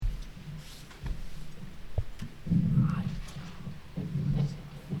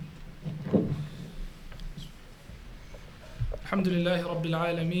الحمد لله رب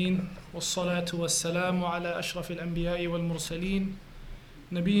العالمين والصلاة والسلام على أشرف الأنبياء والمرسلين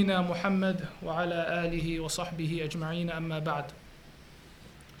نبينا محمد وعلى آله وصحبه أجمعين أما بعد.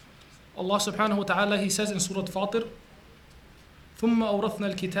 Allah subhanahu wa ta'ala, He says in Surah Fatir, ثم أورثنا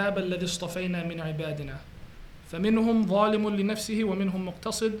الكتاب الذي اصطفينا من عبادنا فمنهم ظالم لنفسه ومنهم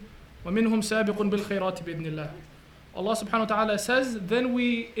مقتصد ومنهم سابق بالخيرات بإذن الله. Allah subhanahu wa ta'ala says, then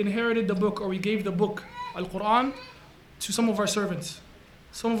we inherited the book, or we gave the book, Al-Quran, to some of our servants,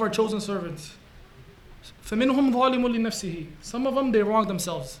 some of our chosen servants. فَمِنْهُمْ ظَالِمٌ لِنَفْسِهِ. Some of them, they wronged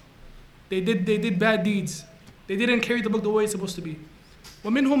themselves. They did bad deeds. They didn't carry the book the way it's supposed to be.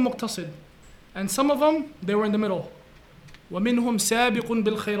 وَمِنْهُمْ مُقْتَصِدٌ. And some of them, they were in the middle. وَمِنْهُمْ سَابِقٌ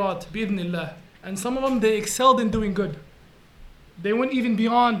بِالْخَيْرَاتِ بِإِذْنِ اللَّهِ. And some of them, they excelled in doing good. They went even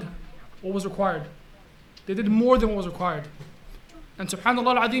beyond what was required. They did more than what was required. And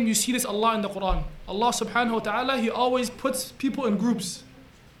subhanAllah al-Azim, you see this Allah in the Quran. Allah subhanahu wa ta'ala, He always puts people in groups.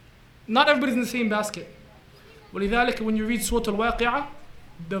 Not everybody's in the same basket. وَلِذَلِكَ when you read Surah Al-Waqi'ah,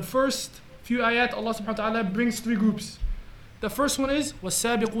 the first few ayat, Allah subhanahu wa ta'ala brings three groups. The first one is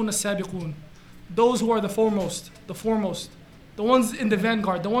وَالسَّابِقُونَ السَّابِقُونَ. Those who are the foremost, the ones in the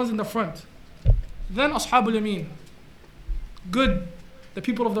vanguard, the ones in the front. Then Ashabul Yameen, good, the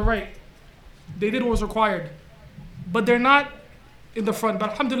people of the right. They did what was required, but they're not in the front.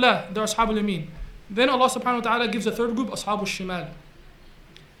 But alhamdulillah, they're Ashabul Yameen. Then Allah subhanahu wa ta'ala gives a third group, Ashabul Shimal.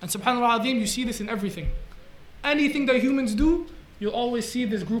 And subhanAllah Azim, you see this in everything. Anything that humans do, you'll always see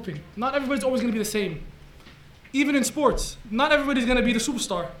this grouping. Not everybody's always going to be the same. Even in sports, not everybody's going to be the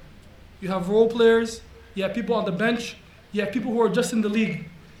superstar. You have role players, you have people on the bench, you have people who are just in the league,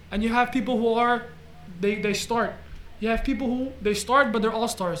 and you have people who are, they start. You have people who, they start but they're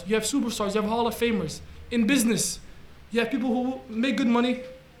all-stars. You have superstars, you have Hall of Famers. In business, you have people who make good money,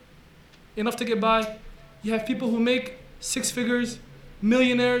 enough to get by. You have people who make 6 figures,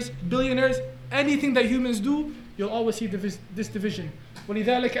 millionaires, billionaires. Anything that humans do, you'll always see this division.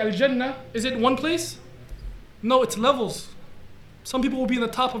 وَلِذَلِكَ الْجَنَّةِ, is it one place? No, it's levels. Some people will be in the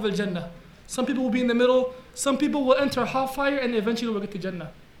top of Al-Jannah. Some people will be in the middle. Some people will enter hellfire and eventually will get to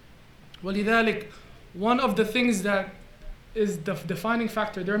Jannah. وَلِذَلِكَ, one of the things that is the defining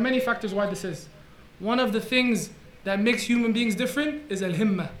factor, there are many factors why this is. One of the things that makes human beings different is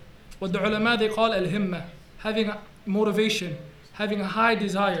al-himma. What the ulama, they call al-himma. Having a motivation, having a high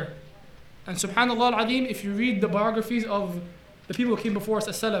desire. And subhanAllah al-Azim, if you read the biographies of the people who came before us,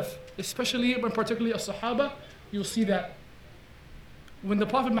 as-salaf, especially and particularly as-sahaba, you'll see that. When the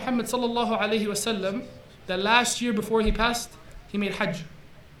Prophet Muhammad sallallahu alayhi wasallam, the last year before he passed, he made hajj.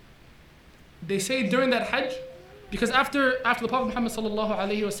 They say during that hajj, because after the Prophet Muhammad sallallahu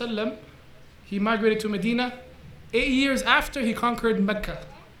alayhi wasallam, he migrated to Medina. 8 years after, he conquered Mecca.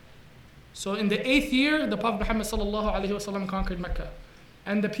 So in the 8th year, the Prophet Muhammad sallallahu alayhi wasallam conquered Mecca.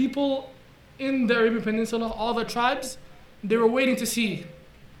 And the people in the Arabian Peninsula, all the tribes, they were waiting to see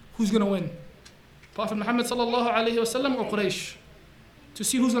who's going to win. Prophet Muhammad sallallahu alayhi wasallam or Quraysh, to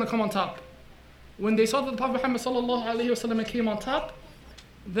see who's going to come on top. When they saw that the Prophet Muhammad sallallahu alayhi wasallam came on top,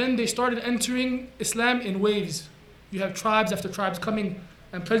 then they started entering Islam in waves. You have tribes after tribes coming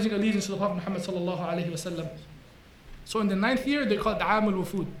and pledging allegiance to the Prophet Muhammad sallallahu alayhi wasallam. So in the 9th year, they call it Aam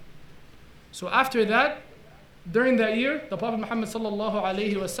al-Wufud. So after that, during that year, the Prophet Muhammad sallallahu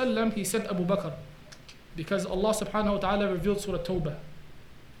alayhi wasallam, he sent Abu Bakr, because Allah subhanahu wa ta'ala revealed Surah Tawbah,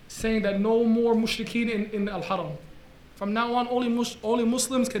 saying that no more mushrikeen in Al-Haram. From now on, only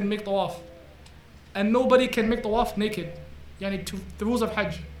Muslims can make tawaf. And nobody can make tawaf naked. Yani the rules of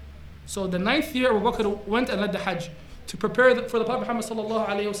Hajj. So the 9th year, Abu Bakr went and led the Hajj to prepare for the Prophet Muhammad sallallahu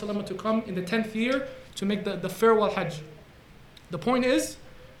alayhi wasallam to come in the 10th year to make the farewell Hajj. The point is,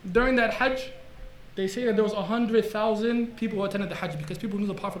 during that Hajj, they say that there was 100,000 people who attended the Hajj because people knew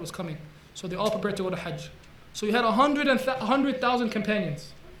the Prophet was coming. So they all prepared to go to Hajj. So you had 100,000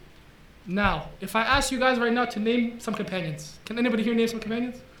 companions. Now, if I ask you guys right now to name some companions, can anybody here name some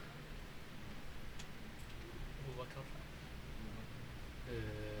companions?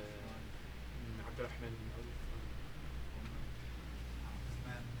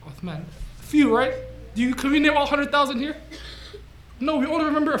 Uthman. A few, right? Can we name all 100,000 here? No, we only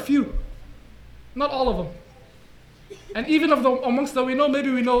remember a few. Not all of them. And even amongst that we know, maybe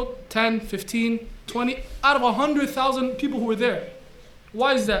we know 10, 15, 20, out of 100,000 people who were there.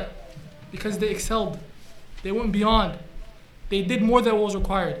 Why is that? Because they excelled. They went beyond. They did more than what was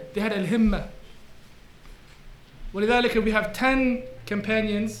required. They had al-himma. وَلِذَلِكَ we have 10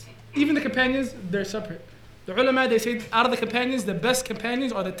 companions. Even the companions, they're separate. The ulama, they say out of the companions, the best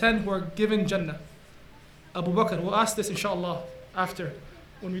companions are the 10 who are given Jannah. Abu Bakr, we'll ask this inshallah after,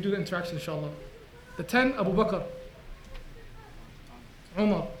 when we do the interaction inshallah. The 10, Abu Bakr,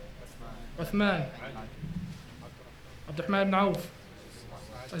 Umar, Uthman, Abdurrahman ibn Auf,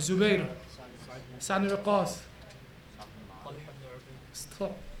 Zubayr, Sa'd ibn Waqqas,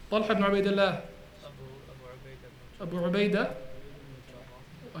 Talha ibn Ubaidillah, Abu Ubaidah,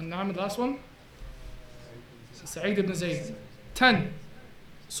 and the last one, Sa'id ibn Zayd. 10.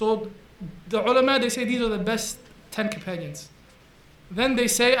 So the ulama, they say these are the best 10 companions. Then they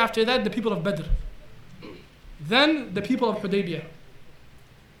say after that the people of Badr. Then the people of Hudaybiyah.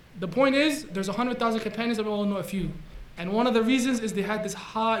 The point is, there's 100,000 companions and we all know a few. And one of the reasons is they had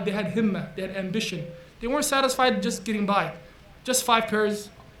they had himmah, they had ambition. They weren't satisfied just getting by. Just 5 prayers,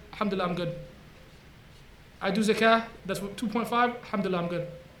 alhamdulillah, I'm good. I do zakah, that's 2.5, alhamdulillah, I'm good.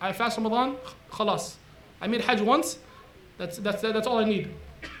 I fast Ramadan, khalas. I made hajj once, that's all I need.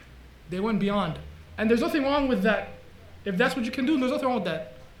 They went beyond. And there's nothing wrong with that. If that's what you can do, there's nothing wrong with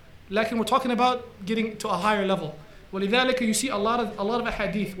that. Like we're talking about getting to a higher level. ولذلك you see a lot of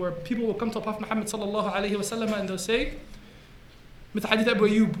ahadith where people will come to Prophet Muhammad sallallahu alayhi wa sallam and they'll say, مثل hadith Abu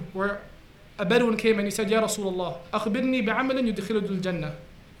Ayyub, where a Bedouin came and he said, Ya Rasulullah, أخبرني بعمل يدخلني الجنة.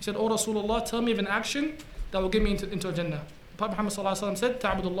 He said, Oh Rasulullah, tell me of an action that will get me into Al-Jannah. Prophet Muhammad sallallahu alayhi wa sallam said,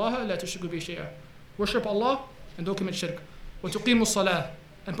 تعبد الله لا تشرك به شيئا. Worship Allah and don't commit shirk. وتقيم الصلاة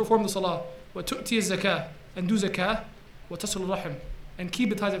and perform the salah. وتؤتي الزكاة and do zakah. وتصل الرحم and keep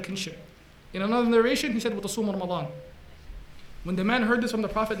the ties of kinship. In another narration, he said, وتصوم رمضان. When the man heard this from the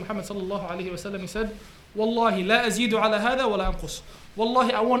Prophet Muhammad sallallahu alayhi wa sallam, he said, Wallahi la azidu ala hada wa la anqus.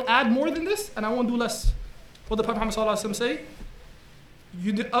 Wallahi, I won't add more than this and I won't do less. What did the Prophet Muhammad sallallahu alayhi wa sallam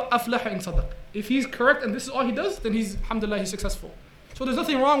say? Aflaha in sadaq. If he's correct and this is all he does, then alhamdulillah, he's successful. So there's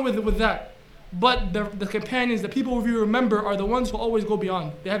nothing wrong with that. But the companions, the people who you remember are the ones who always go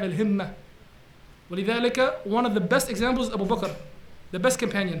beyond. They have al-himmah. ولذلك, one of the best examples is Abu Bakr, the best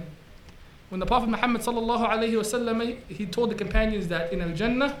companion. When the Prophet Muhammad sallallahu alayhi wa sallam, he told the companions that in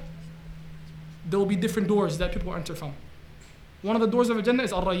Al-Jannah, there will be different doors that people will enter from. One of the doors of Al-Jannah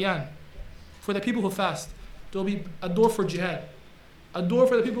is Ar-Rayyan, for the people who fast. There will be a door for jihad, a door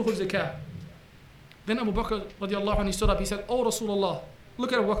for the people who zakah. Then Abu Bakr radiallahu anhu, he stood up, he said, Oh Rasulullah,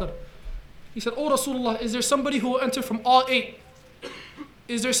 look at Abu Bakr. He said, Oh Rasulullah, is there somebody who will enter from all 8?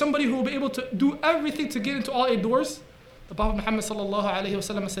 Is there somebody who will be able to do everything to get into all 8 doors? The Prophet Muhammad sallallahu alayhi wa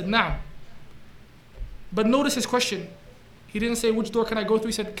sallam said, Na'am. But notice his question. He didn't say, which door can I go through?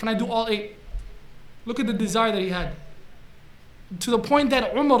 He said, can I do all 8? Look at the desire that he had. To the point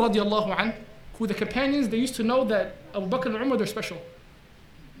that Umar radiallahu anh, who the companions, they used to know that Abu Bakr and Umar, they're special.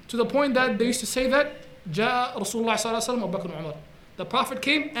 To the point that they used to say that, جاء رسول الله صلى الله عليه وسلم أبو بكر وعمر. The Prophet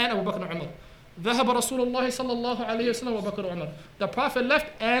came and Abu Bakr and Umar. ذهب رسول الله صلى الله عليه وسلم وأبو بكر وعمر. The Prophet left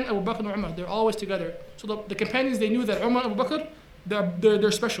and Abu Bakr and Umar. They're always together. So the companions, they knew that Umar and Abu Bakr,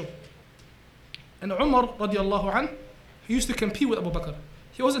 they're special. And Umar radiallahu anh, he used to compete with Abu Bakr.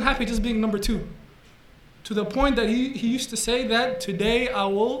 He wasn't happy just being number 2. To the point that he used to say that today I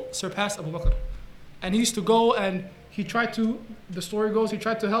will surpass Abu Bakr. And he used to go and he tried to, the story goes, he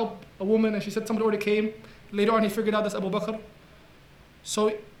tried to help a woman and she said somebody already came. Later on he figured out that's Abu Bakr.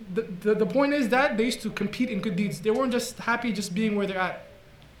 So the point is that they used to compete in good deeds. They weren't just happy just being where they're at.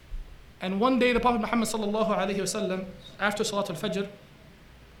 And one day the Prophet Muhammad sallallahu alayhi wa sallam, after Salat al-Fajr,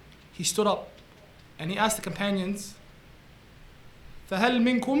 he stood up. And he asked the companions, فَهَلْ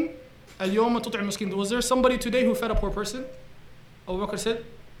مِنْكُمْ الْيَوْمَ تُطْعِمُ مِسْكِينًا? Was there somebody today who fed a poor person? Abu Bakr said,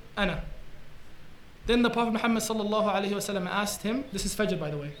 أَنَا. Then the Prophet Muhammad sallallahu alayhi wa sallam asked him, this is Fajr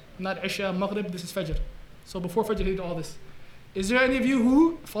by the way, not Isha, Maghrib, this is Fajr. So before Fajr he did all this. Is there any of you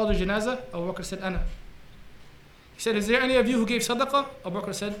who followed janazah? Abu Bakr said, أَنَا. He said, is there any of you who gave sadaqah? Abu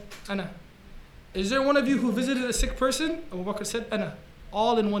Bakr said, أَنَا. Is there one of you who visited a sick person? Abu Bakr said, أَنَا.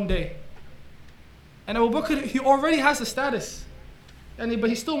 All in one day. And Abu Bakr, he already has a status, but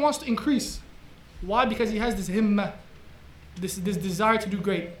he still wants to increase. Why? Because he has this himmah, this desire to do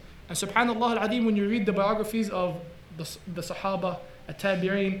great. And subhanallah al-azim, when you read the biographies of the Sahaba,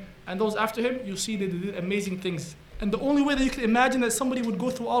 at-Tabi'een, and those after him, you'll see they did amazing things. And the only way that you can imagine that somebody would go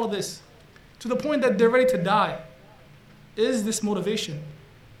through all of this, to the point that they're ready to die, is this motivation.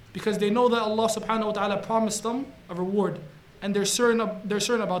 Because they know that Allah subhanahu wa ta'ala promised them a reward, and they're certain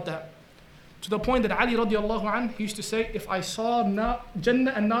about that. To the point that Ali radiallahu anh, he used to say, if I saw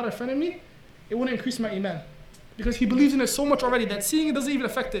Jannah and not in front of me, it wouldn't increase my iman. Because he believes in it so much already that seeing it doesn't even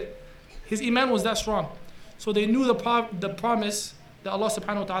affect it. His iman was that strong. So they knew the promise that Allah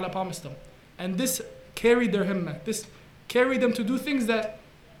subhanahu wa ta'ala promised them. And this carried their himmah. This carried them to do things that,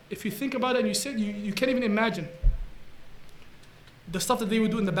 if you think about it and you sit, you can't even imagine. The stuff that they would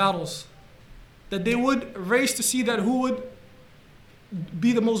do in the battles. That they would race to see that who would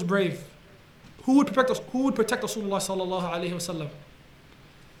be the most brave. Who would protect Rasulullah sallallahu alayhi wa sallam?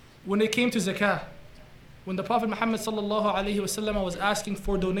 when it came to zakah, when the Prophet Muhammad sallallahu alaihi wasallam was asking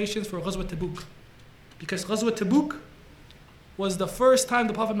for donations for Ghazwat Tabuk, because Ghazwat Tabuk was the first time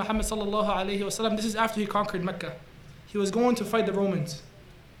the Prophet Muhammad sallallahu alaihi wasallam, this is after he conquered Mecca, he was going to fight the Romans.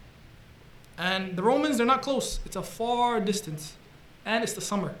 And the Romans, they're not close. It's a far distance. And it's the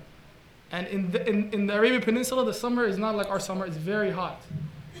summer. And in the Arabian Peninsula, the summer is not like our summer. It's very hot.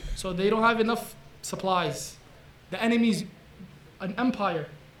 So they don't have enough supplies. The enemy's an empire,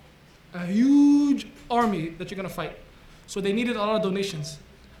 a huge army that you're going to fight. So they needed a lot of donations.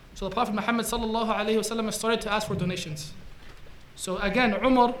 So the Prophet Muhammad sallallahu alaihi wasallam started to ask for donations. So again,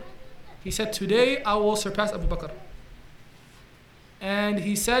 Umar, he said, today I will surpass Abu Bakr. And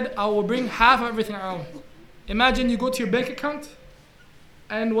he said, I will bring half of everything I own. Imagine you go to your bank account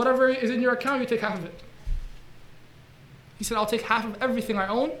and whatever is in your account, you take half of it. He said, I'll take half of everything I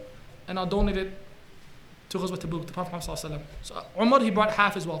own and I'll donate it to Ghazwat Tabuk, the Prophet Muhammad. So Umar, he brought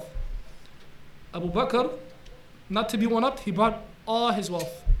half his wealth. Abu Bakr, not to be one-upped, he brought all his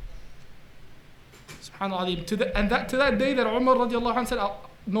wealth. SubhanAllah. To that day that Umar radiallahu anh said,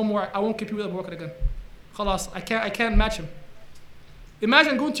 no more, I won't compete with Abu Bakr again. Khalas, I can't match him.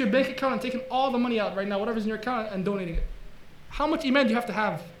 Imagine going to your bank account and taking all the money out right now, whatever's in your account, and donating it. How much iman do you have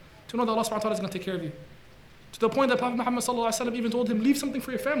to know that Allah subhanahu wa ta'ala is going to take care of you? To the point that Prophet Muhammad sallallahu alaihi wasallam even told him, leave something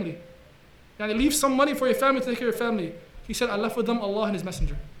for your family. Yani leave some money for your family to take care of your family. He said, I left with them Allah and His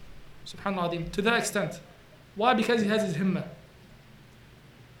Messenger. SubhanAllah. To that extent. Why? Because he has his himmah.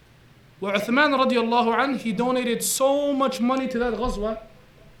 Wa Uthman radiallahu anh, he donated so much money to that ghazwa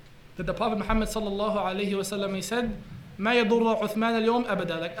that the Prophet Muhammad sallallahu alaihi wasallam, he said, ما يضر عثمان اليوم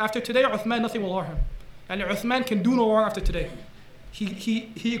أبدا. Like after today, Uthman, nothing will harm him. And Uthman can do no wrong after today.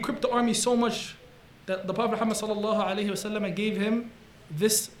 He equipped the army so much that the Prophet Muhammad sallallahu alaihi wasallam gave him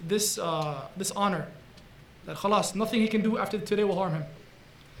this honor. That khalas, nothing he can do after today will harm him.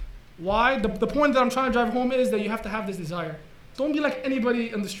 Why? The point that I'm trying to drive home is that you have to have this desire. Don't be like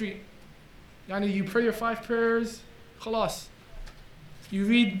anybody in the street. Yani you pray your 5 prayers, khalas. You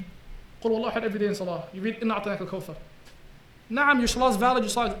read Qul Wallahu Ahad every day in salah. You read Inna A'tainaka al-Kawthar. Naam, your salah is valid, your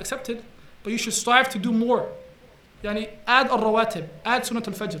salah is accepted, but you should strive to do more. Yani add al-rawatib, add sunnat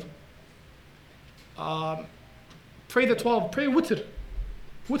al-fajr. Pray the 12, pray witr.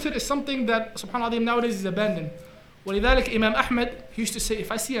 Witr is something that, subhanAllah, nowadays is abandoned. ولذلك Imam Ahmed, he used to say,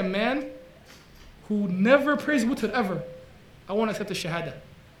 if I see a man who never prays witr ever, I won't accept the shahada.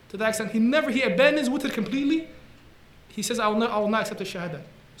 To that extent, he abandons witr completely. He says, I will not accept the shahada.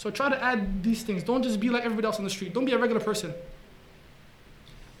 So try to add these things. Don't just be like everybody else on the street. Don't be a regular person.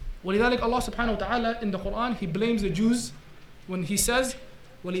 ولذلك Allah subhanahu wa ta'ala in the Quran, He blames the Jews when He says,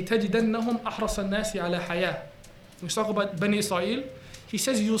 وَلِتَجِدَنَّهُمْ أَحْرَصَ النَّاسِ عَلَى حَيَاةٍ. When we talk about Bani Israel, He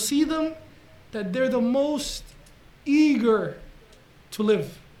says you'll see them that they're the most eager to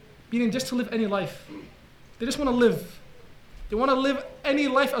live. Meaning just to live any life. They just want to live. They want to live any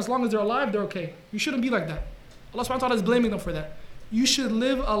life as long as they're alive, they're okay. You shouldn't be like that. Allah subhanahu wa ta'ala is blaming them for that. You should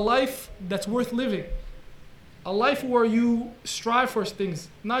live a life that's worth living. A life where you strive for things,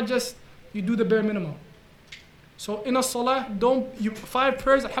 not just you do the bare minimum. So in a salah, 5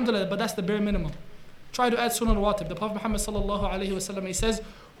 prayers, alhamdulillah, but that's the bare minimum. Try to add sunnah rawatib. The Prophet Muhammad sallallahu alaihi wasallam, he says,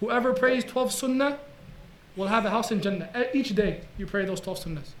 whoever prays 12 sunnah will have a house in Jannah. Each day you pray those 12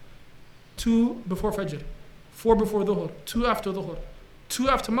 sunnahs. 2 before Fajr, 4 before Dhuhr, 2 after Dhuhr, 2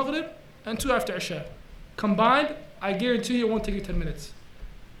 after Maghrib, and 2 after Isha. Combined, I guarantee you it won't take you 10 minutes.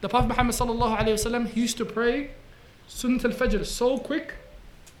 The Prophet Muhammad sallallahu alaihi wasallam, he used to pray Sunnat al-Fajr so quick.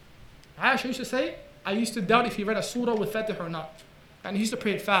 Aisha used to say, I used to doubt if he read a surah with Fatiha or not. And he used to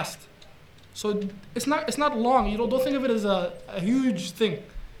pray it fast. So it's not long. You don't think of it as a huge thing.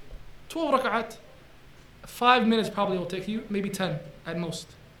 12 rak'at, 5 minutes probably will take you, maybe 10 at most.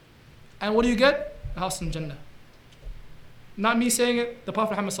 And what do you get? A house in Jannah. Not me saying it, the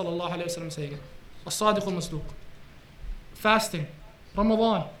Prophet Muhammad sallallahu alaihi wasallam saying it. As-Sadiq al-Masduq. Fasting.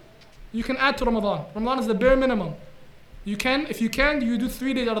 Ramadan. You can add to Ramadan. Ramadan is the bare minimum. If you can, you do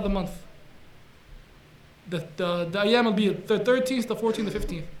 3 days out of the month. The ayyam will be the 13th, the 14th, the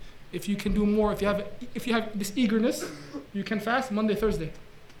 15th. If you can do more, if you have this eagerness, you can fast Monday, Thursday.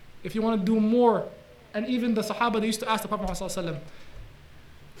 If you want to do more, and even the Sahaba, they used to ask the Prophet sallallahu alaihi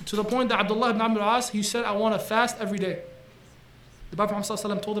wasallam, to the point that Abdullah ibn Amr al-As, he said, I want to fast every day. The Prophet sallallahu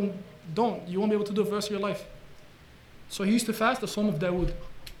alaihi wasallam told him, don't, you won't be able to do it for the rest of your life. So he used to fast the Psalm of Dawood.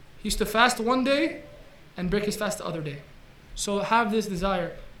 He used to fast one day and break his fast the other day. So have this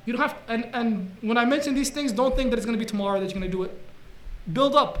desire. You don't have, and when I mention these things, don't think that it's going to be tomorrow that you're going to do it.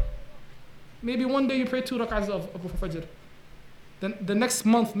 Build up. Maybe one day you pray 2 rak'ahs of Fajr. Then the next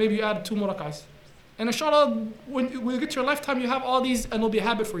month, maybe you add 2 more rak'ahs. And inshallah, when you get to your lifetime, you have all these and it'll be a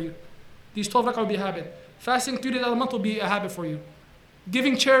habit for you. These 12 rak'ah will be a habit. Fasting 3 days out of the month will be a habit for you.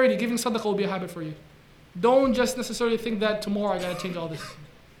 Giving charity, giving sadaqah will be a habit for you. Don't just necessarily think that tomorrow I gotta change all this.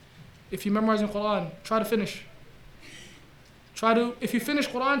 If you memorize the Quran, try to finish. If you finish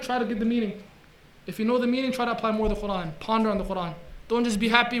Quran, try to get the meaning. If you know the meaning, try to apply more of the Quran. Ponder on the Quran. Don't just be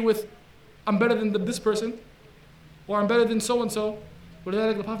happy with, I'm better than this person, or I'm better than so-and-so.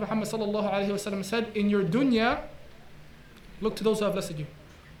 ولذلك the Prophet Muhammad sallallahu alayhi wa sallam said, in your dunya, look to those who have less than you.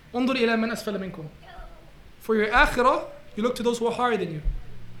 انظر إلى من أسفل منكم. For your akhira, you look to those who are higher than you.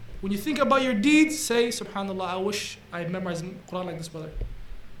 When you think about your deeds, say, subhanallah, I wish I had memorized Quran like this brother.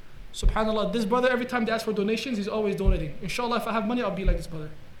 Subhanallah, this brother, every time they ask for donations, he's always donating. Inshallah, if I have money, I'll be like this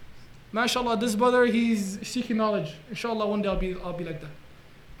brother. MashaAllah, this brother, he's seeking knowledge. Inshallah, one day I'll be like that.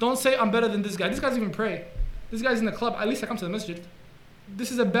 Don't say, I'm better than this guy. This guy's even pray. This guy's in the club. At least I come to the masjid.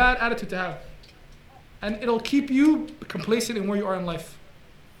 This is a bad attitude to have. And it'll keep you complacent in where you are in life.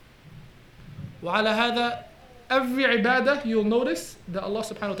 وعلى هذا, every ibadah, you'll notice that Allah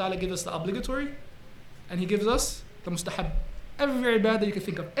subhanahu wa ta'ala gives us the obligatory and He gives us the mustahab. Every ibadah you can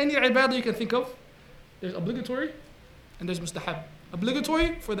think of. Any ibadah you can think of, there's obligatory and there's mustahab.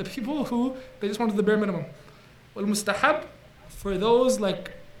 Obligatory for the people who, they just want to do the bare minimum. Well, mustahab for those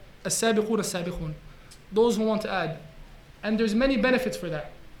like as-sabiqun, those who want to add. And there's many benefits for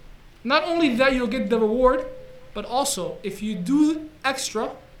that. Not only that you'll get the reward, but also if you do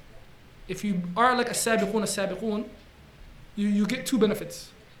extra, if you are like as-sabiqun, you get 2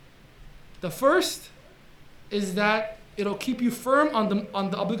 benefits. The first is that it'll keep you firm on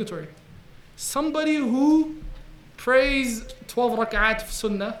the obligatory. Somebody who prays 12 rak'at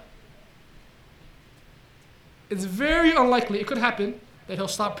sunnah, it's very unlikely, it could happen, that he'll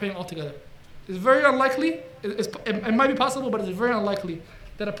stop praying altogether. It's very unlikely, it might be possible, but it's very unlikely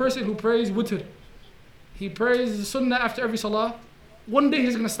that a person who prays witr, he prays sunnah after every salah, one day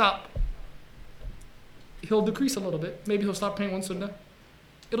he's going to stop. He'll decrease a little bit. Maybe he'll stop praying one sunnah.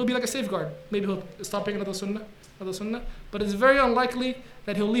 It'll be like a safeguard. Maybe he'll stop praying another sunnah. But it's very unlikely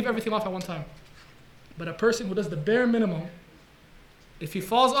that he'll leave everything off at one time. But a person who does the bare minimum, if he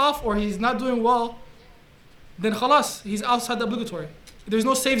falls off or he's not doing well, then khalas, he's outside the obligatory. There's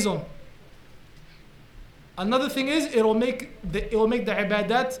no safe zone. Another thing is, it'll make the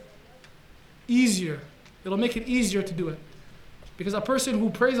ibadat easier. It'll make it easier to do it. Because a person who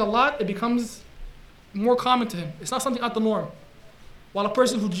prays a lot, it becomes more common to him. It's not something out the norm. While a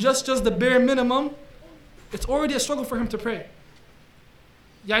person who just does the bare minimum, it's already a struggle for him to pray.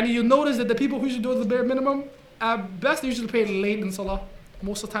 You notice that the people who usually do the bare minimum, at best they usually pray late in salah.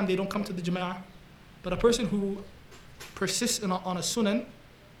 Most of the time they don't come to the jama'ah. But a person who persists on a sunan,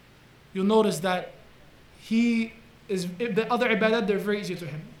 you'll notice that the other ibadat, they're very easy to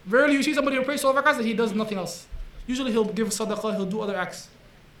him. Rarely you see somebody who prays 12 rak'ahs that he does nothing else. Usually he'll give sadaqah, he'll do other acts.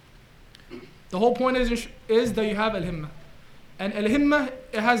 The whole point is that you have al-himmah. And al-himmah,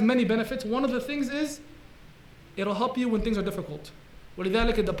 it has many benefits. One of the things is, it'll help you when things are difficult.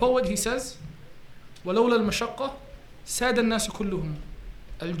 ولذلك the poet, he says, ولولا المشقة ساد الناس كلهم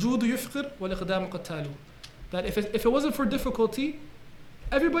الجود يفقر والإقدام قتال. That if it wasn't for difficulty,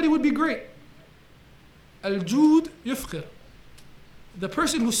 everybody would be great. الجود يفقر. The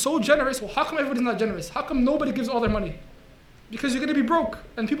person who's so generous, well, how come everybody's not generous? How come nobody gives all their money? Because you're going to be broke,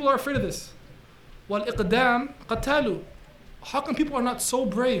 and people are afraid of this. والإقدام قتال. How come people are not so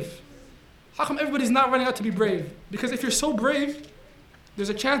brave? How come everybody's not running out to be brave? Because if you're so brave, there's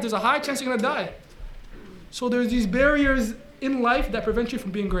a high chance you're going to die. So there's these barriers in life that prevent you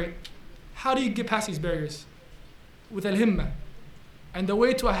from being great. How do you get past these barriers? With al-himmah. And the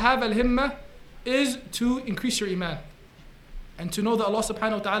way to have al-himmah is to increase your iman. And to know that Allah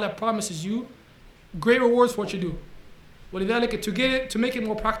subhanahu wa ta'ala promises you great rewards for what you do. ولذلك, to make it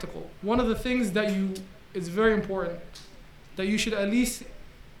more practical, one of the things that is very important, that you should at least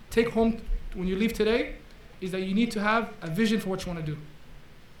take home when you leave today, is that you need to have a vision for what you want to do.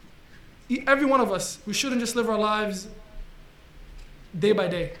 Every one of us, we shouldn't just live our lives day by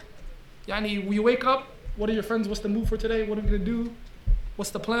day. We wake up, what are your friends, what's the move for today, what are we going to do,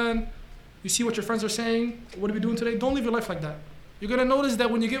 what's the plan? You see what your friends are saying, what are we doing today? Don't live your life like that. You're going to notice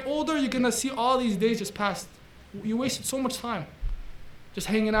that when you get older, you're going to see all these days just passed. You wasted so much time just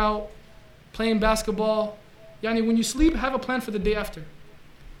hanging out, playing basketball. When you sleep, have a plan for the day after.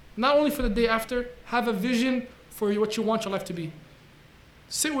 Not only for the day after, have a vision for what you want your life to be.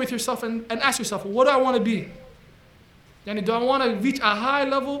 Sit with yourself and ask yourself, what do I want to be? Do I want to reach a high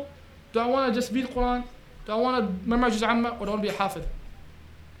level? Do I want to just read Quran? Do I want to memorize Juz Amma? Or do I want to be a hafid?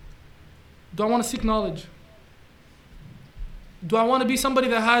 Do I want to seek knowledge? Do I want to be somebody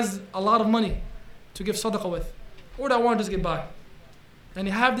that has a lot of money? to give sadaqah with, or do I want to just get by? And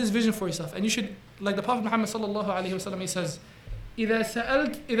you have this vision for yourself. And you should, like the Prophet Muhammad sallallahu alayhi wa sallam, he says,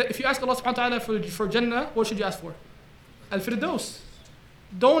 if you ask Allah subhanahu wa ta'ala for Jannah, what should you ask for? Al-Firdaus.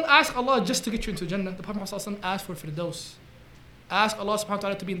 Don't ask Allah just to get you into Jannah. The Prophet Muhammad sallallahu alayhi wa sallam asked for Firdaus. Ask Allah subhanahu wa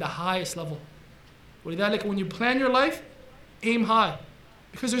ta'ala to be in the highest level. When you plan your life, aim high.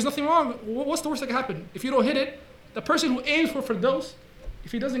 Because there's nothing wrong. What's the worst that can happen? If you don't hit it, the person who aims for Firdaus,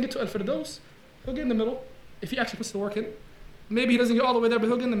 if he doesn't get to Al-Firdaus, he'll get in the middle. If he actually puts the work in. Maybe he doesn't get all the way there, but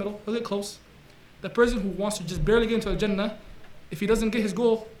he'll get in the middle. He'll get close. The person who wants to just barely get into Al-Jannah, if he doesn't get his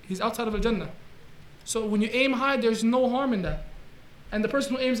goal, he's outside of Al-Jannah. So when you aim high, there's no harm in that. And the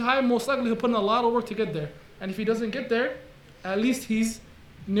person who aims high, most likely he'll put in a lot of work to get there. And if he doesn't get there, at least he's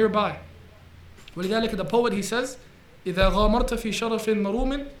nearby. ولذلك the poet, he says, إذا غامرت في شرف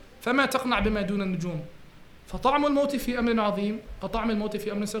مروم فما تقنع بما دون النجوم فطعم الموت في أمر عظيم كطعم الموت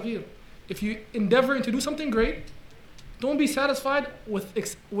في أمر صغير. If you endeavor to do something great, don't be satisfied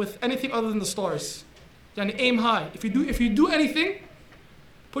with anything other than the stars. Yani aim high. If you do anything,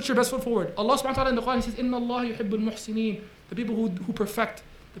 put your best foot forward. Allah subhanahu wa ta'ala in the Quran, he says, إِنَّ اللَّهَ يُحِبُّ الْمُحْسِنِينَ. The people who perfect,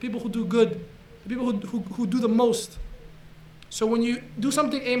 the people who do good, the people who do the most. So when you do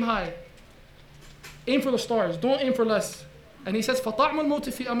something, aim high. Aim for the stars. Don't aim for less. And he says, فَطَعْمُ الْمَوْتِ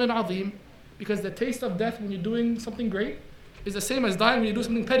فِي أَمْرٍ عَظِيمٍ. Because the taste of death when you're doing something great is the same as dying when you do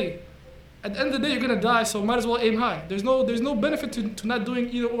something petty. At the end of the day, you're going to die, so might as well aim high. There's no benefit to not doing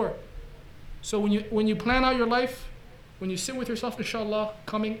either or. So when you plan out your life, when you sit with yourself, inshallah,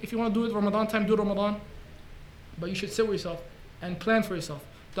 coming, if you want to do it Ramadan time, do it Ramadan. But you should sit with yourself and plan for yourself.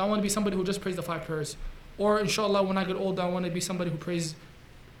 Don't want to be somebody who just prays the 5 prayers. Or inshallah, when I get old, I want to be somebody who prays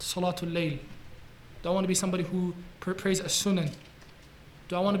Salatul Layl. Do I want to be somebody who prays a sunan?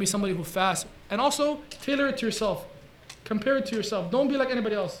 Do I want to be somebody who fasts? And also, tailor it to yourself. Compare it to yourself. Don't be like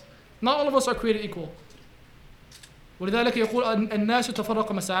anybody else. Not all of us are created equal. وَلِذَلِكَ يَقُولُ النَّاسُ تَفَرَّقَ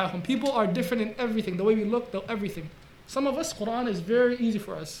مَسَاعِهُم. People are different in everything, the way we look, everything. Some of us, Quran is very easy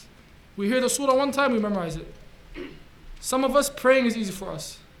for us. We hear the surah one time, we memorize it. Some of us, praying is easy for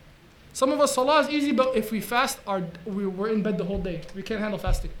us. Some of us, salah is easy, but if we fast, we're in bed the whole day. We can't handle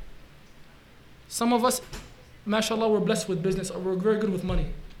fasting. Some of us, mashallah, we're blessed with business, or we're very good with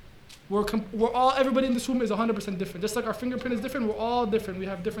money. Everybody in this room is 100% different. Just like our fingerprint is different, we're all different. We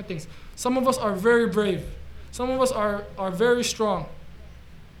have different things. Some of us are very brave. Some of us are very strong.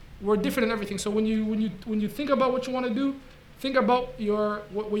 We're different in everything. So when you think about what you want to do, think about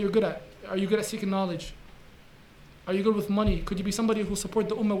what you're good at. Are you good at seeking knowledge? Are you good with money? Could you be somebody who support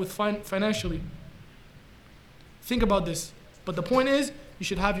the ummah with financially? Think about this. But the point is, you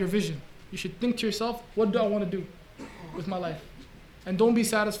should have your vision. You should think to yourself, what do I want to do with my life? And don't be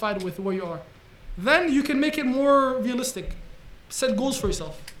satisfied with where you are. Then you can make it more realistic. Set goals for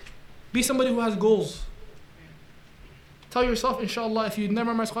yourself. Be somebody who has goals. Tell yourself, inshallah, if you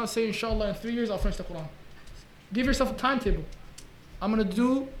never memorize Quran, say, inshallah, in 3 years I'll finish the Quran. Give yourself a timetable. I'm going to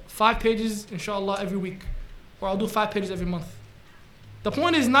do 5 pages, inshallah, every week. Or I'll do 5 pages every month. The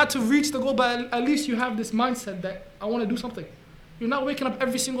point is not to reach the goal, but at least you have this mindset that I want to do something. You're not waking up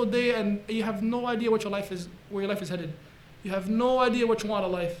every single day and you have no idea what your life is, where your life is headed. You have no idea what you want out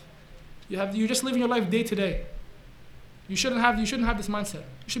of life. You're just living your life day to day. You shouldn't have this mindset.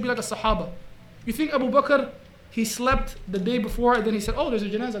 You should be like a Sahaba. You think Abu Bakr, he slept the day before and then he said, oh, there's a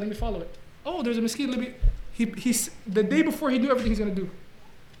janazah, let me follow it. Oh, there's a mesquite, the day before he knew everything he's going to do.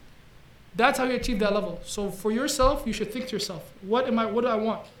 That's how you achieve that level. So for yourself, you should think to yourself, what do I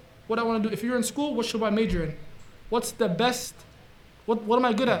want? What do I want to do? If you're in school, what should I major in? What's the best? What am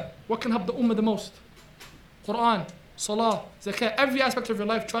I good at? What can help the ummah the most? Quran, salah, zakat, every aspect of your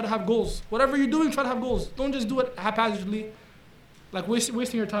life, try to have goals. Whatever you're doing, try to have goals. Don't just do it haphazardly, like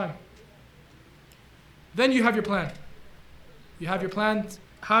wasting your time. Then you have your plan. You have your plan.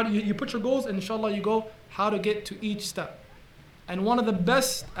 How do you put your goals, and inshallah you go how to get to each step. And one of the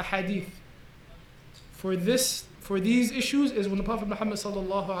best ahadith for these issues is when the Prophet Muhammad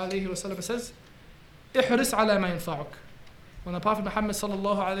sallallahu alaihi wasallam says, "Ihris ala ma yanfa'uk." When the Prophet Muhammad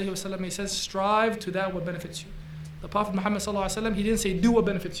sallallahu alaihi wasallam, he says, strive to that what benefits you. The Prophet Muhammad sallallahu alaihi wasallam, he didn't say do what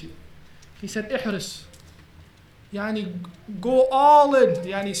benefits you. He said ihris. Yani go all in.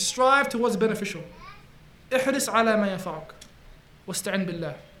 Yani strive to what's beneficial. Ihris ala ma yanfa'uk. Wasta'in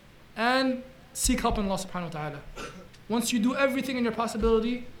billah. And seek help in Allah subhanahu wa ta'ala. Once you do everything in your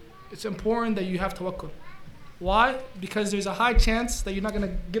possibility, it's important that you have tawakkul. Why? Because there's a high chance that you're not going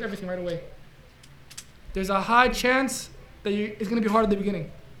to get everything right away. There's a high chance that it's going to be hard at the beginning.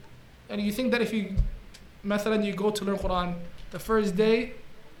 And you think that if you go to learn Quran, the first day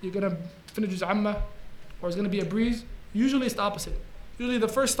you're going to finish Juz Amma, or it's going to be a breeze. Usually it's the opposite. Usually the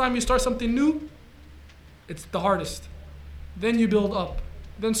first time you start something new, It's the hardest. Then you build up.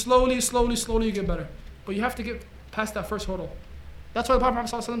 Then slowly you get better. But you have to get past that first hurdle. That's why the Prophet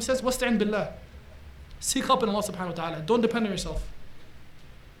ﷺ says, وَاسْتَعِنْ بِاللَّهِ. Seek help in Allah subhanahu wa ta'ala. Don't depend on yourself.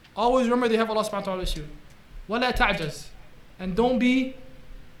 Always remember they have Allah subhanahu wa ta'ala with you. وَلَا تَعْجَزْ. And don't be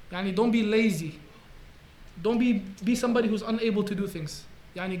lazy. Don't be somebody who's unable to do things.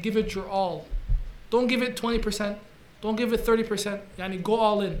 Give it your all. Don't give it 20%. Don't give it 30%. Go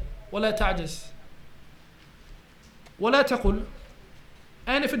all in. وَلَا تَعْجَزْ. وَلَا تَقُلْ.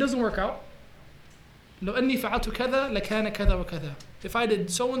 And if it doesn't work out, لو أني فعلت كذا لكان كذا وكذا. If I did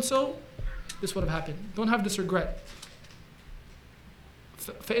so and so, this would have happened. Don't have this regret.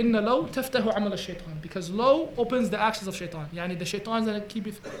 فإن لو تفتح عمل الشيطان. Because low opens the actions of shaitan. The shaitan's gonna keep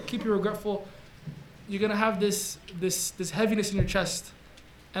you regretful. You're gonna have this heaviness in your chest.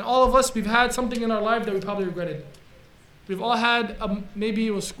 And all of us, we've had something in our life that we probably regretted. We've all had, maybe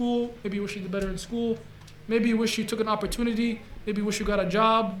it was school, maybe you wish you did better in school, maybe you wish you took an opportunity, maybe you wish you got a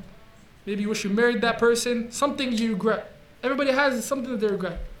job, maybe you wish you married that person, something you regret. Everybody has something that they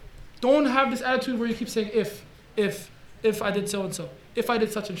regret. Don't have this attitude where you keep saying if I did so and so, if I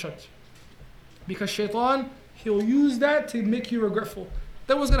did such and such. Because shaitan, he'll use that to make you regretful.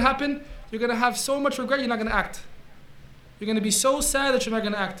 Then what's going to happen? You're going to have so much regret, you're not going to act. You're going to be so sad that you're not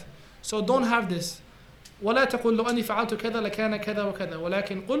going to act. So don't have this. ولا تقل لو أني فعلت كذا لكان كذا وكذا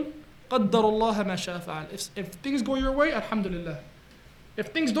ولكن قل قدر الله ما شاء فعل. If things go your way, alhamdulillah. If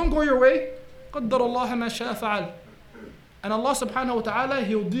things don't go your way, قدر الله ما شاء فعل. And Allah subhanahu wa ta'ala,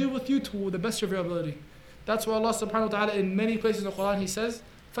 He'll deal with you to the best of your ability. That's why Allah subhanahu wa ta'ala in many places in the Quran He says,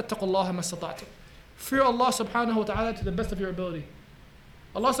 فَاتَّقُوا اللَّهَ مَا اسْتَطَعْتُمْ. Fear Allah subhanahu wa ta'ala to the best of your ability.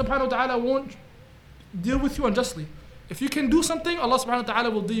 Allah subhanahu wa ta'ala won't deal with you unjustly. If you can do something, Allah subhanahu wa ta'ala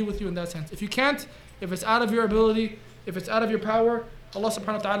will deal with you in that sense. If you can't, if it's out of your ability, if it's out of your power, Allah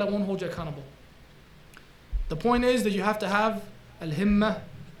subhanahu wa ta'ala won't hold you accountable. The point is that you have to have al-himmah,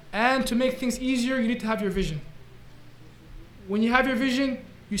 and to make things easier, you need to have your vision. When you have your vision,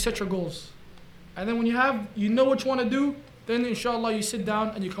 you set your goals. And then when you know what you want to do, then inshallah you sit down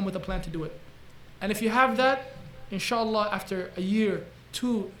and you come with a plan to do it. And if you have that, inshallah after a year,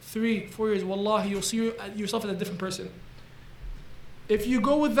 2, 3, 4 years, wallahi, you'll see yourself as a different person. If you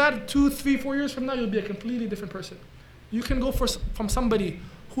go with that 2, 3, 4 years from now, you'll be a completely different person. You can go from somebody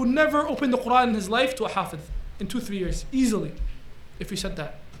who never opened the Quran in his life to a hafiz in 2, 3 years, easily, if you said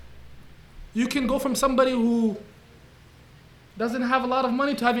that. You can go from somebody who doesn't have a lot of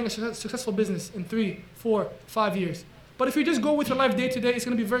money to having a successful business in 3, 4, 5 years. But if you just go with your life day to day, it's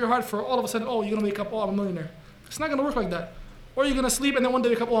going to be very hard for all of a sudden, you're going to wake up, I'm a millionaire. It's not going to work like that. Or you're going to sleep and then one day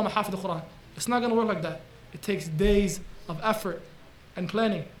wake up, I'm a hafiz of the Quran. It's not going to work like that. It takes days of effort and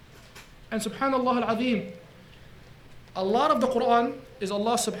planning. And subhanallah al-azim, a lot of the Quran is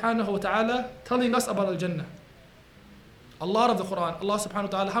Allah subhanahu wa ta'ala telling us about al-Jannah. A lot of the Quran, Allah subhanahu wa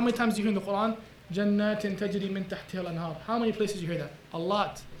ta'ala, how many times do you hear in the Quran? Jannatin tajri min tahtiha al-anhar. How many places do you hear that? A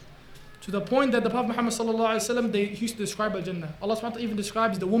lot. To the point that the Prophet Muhammad sallallahu alaihi wasallam, they used to describe al-Jannah. Allah subhanahu wa ta'ala even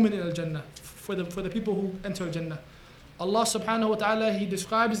describes the woman in al-Jannah for the people who enter al-Jannah. Allah subhanahu wa ta'ala, He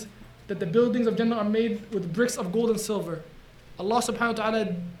describes that the buildings of Jannah are made with bricks of gold and silver. Allah subhanahu wa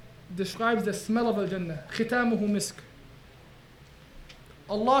ta'ala describes the smell of al-Jannah. Khitamuhu misk.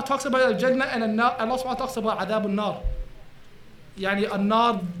 Allah talks about al-Jannah and Allah subhanahu wa ta'ala talks about adab al-nar.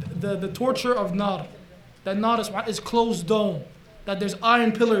 An-nar, the torture of nar. That nar is closed dome. That there's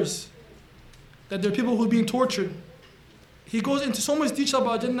iron pillars. That there are people who are being tortured. He goes into so much detail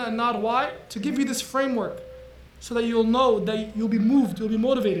about Jannah and nar. Why? To give you this framework. So that you'll know, that you'll be moved, you'll be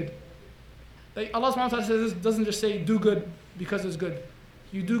motivated. That Allah subhanahu wa ta'ala says, doesn't just say do good because it's good.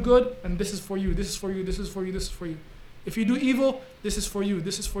 You do good and this is for you, this is for you, this is for you, this is for you. If you do evil, this is for you,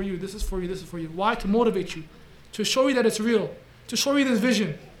 this is for you, this is for you, this is for you. Why? To motivate you. To show you that it's real. To show you this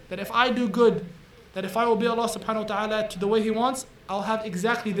vision. That if I do good, that if I obey Allah subhanahu wa ta'ala to the way He wants, I'll have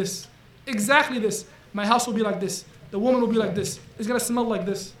exactly this. Exactly this. My house will be like this. The woman will be like this. It's going to smell like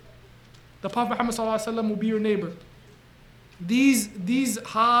this. The Prophet Muhammad sallallahu alaihi wasallam will be your neighbor. These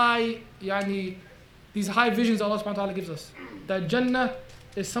high visions Allah subhanahu wa ta'ala gives us. That Jannah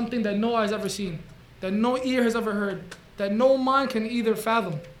is something that no eye has ever seen, that no ear has ever heard, that no mind can either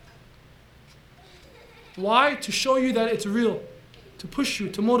fathom. Why? To show you that it's real, to push you,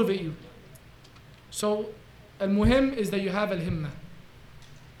 to motivate you. So, al-muhim is that you have al-himmah,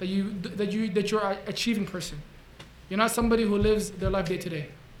 that you're an achieving person. You're not somebody who lives their life day to day.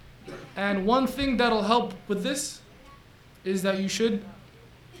 And one thing that'll help with this is that you should,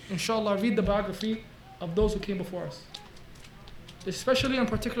 inshallah, read the biography of those who came before us. Especially and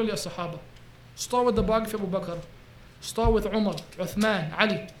particularly as Sahaba. Start with the biography of Abu Bakr. Start with Umar, Uthman,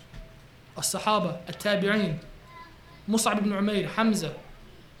 Ali. الصحابة التابعين مصعب ibn Umayr, Hamza.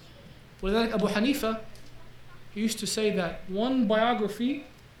 ولذلك Abu Hanifa, he used to say that one biography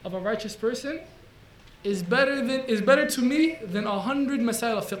of a righteous person is better to me than 100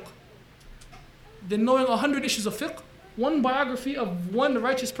 masail of fiqh. Than knowing 100 issues of fiqh, one biography of one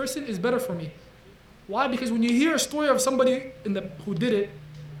righteous person is better for me. Why? Because when you hear a story of somebody who did it,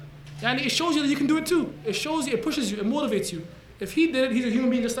 and it shows you that you can do it too. It shows you, it pushes you, it motivates you. If he did it, he's a human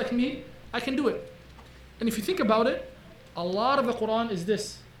being just like me, I can do it. And if you think about it, a lot of the Quran is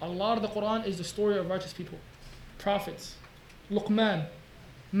this. A lot of the Quran is the story of righteous people. Prophets, Luqman,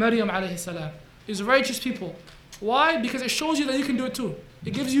 Maryam alayhi salam, is righteous people. Why? Because it shows you that you can do it too.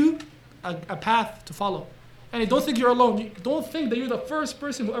 It gives you a path to follow. And don't think you're alone. Don't think that you're the first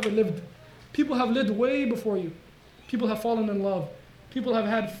person who ever lived. People have lived way before you. People have fallen in love. People have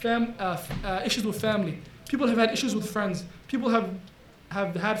had issues with family. People have had issues with friends. People have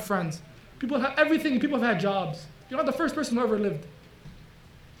had friends. People have everything. People have had jobs. You're not the first person who ever lived.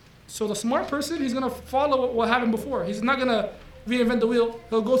 So the smart person, he's going to follow what happened before. He's not going to reinvent the wheel.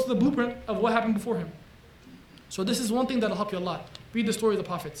 He'll go through the blueprint of what happened before him. So this is one thing that'll help you a lot. Read the story of the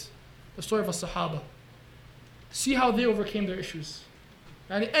prophets. The story of the Sahaba. See how they overcame their issues.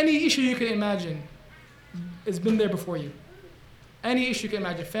 And any issue you can imagine has been there before you. Any issue you can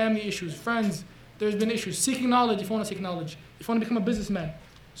imagine. Family issues, friends, there's been issues. Seeking knowledge if you want to seek knowledge. If you want to become a businessman.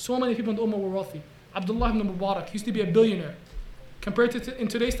 So many people in the Ummah were wealthy. Abdullah ibn Mubarak used to be a billionaire. Compared to in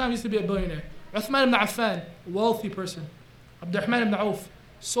today's time, he used to be a billionaire. Uthman ibn Affan, wealthy person. Abdurrahman ibn Auf,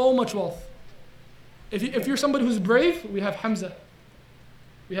 so much wealth. If you're somebody who's brave, we have Hamza.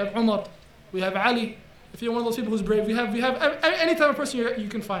 We have Umar. We have Ali. If you're one of those people who's brave, we have any type of person you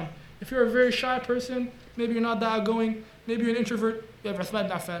can find. If you're a very shy person, maybe you're not that outgoing, maybe you're an introvert, you have Uthman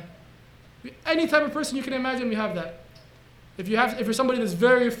ibn Affan. Any type of person you can imagine, we have that. If you're somebody that's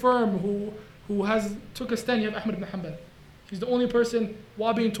very firm, who has took a stand, you have Ahmad ibn Hanbal. He's the only person,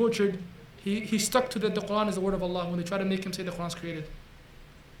 while being tortured, he stuck to that the Quran is the word of Allah when they try to make him say the Quran is created.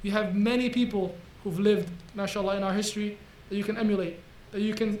 You have many people who've lived, mashallah, in our history that you can emulate, that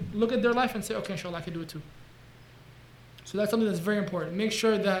you can look at their life and say, okay, inshallah, I can do it too. So that's something that's very important. Make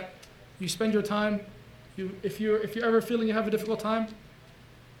sure that you spend your time, if you're ever feeling you have a difficult time,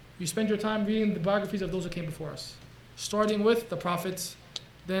 you spend your time reading the biographies of those who came before us. Starting with the prophets,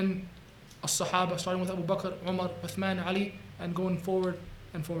 then as-Sahaba, starting with Abu Bakr, Umar, Uthman, Ali, and going forward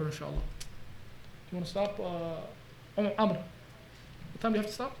and forward, inshallah. You want to stop? Amr. What time do you have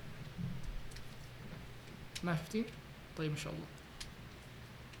to stop? 9:15? طيب, inshallah.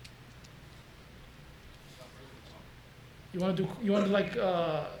 You want to like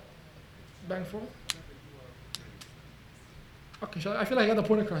back and forth? Okay, inshallah. I feel like I got the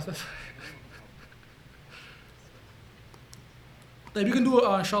point across. That's طيب, you can do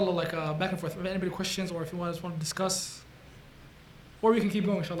inshallah like back and forth. If anybody questions or if you just want to discuss, or we can keep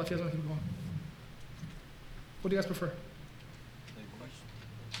going inshallah if you guys want to keep going. What do you guys prefer?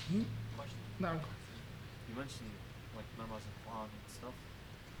 Question. No. You mentioned like memorizing the Quran and stuff.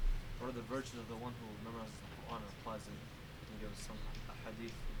 What are the virtues of the one who memorizes the Quran and applies it? Can you give us some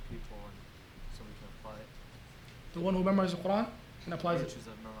hadith for people and so we can apply it? The one who memorizes the Quran and applies it. Virtues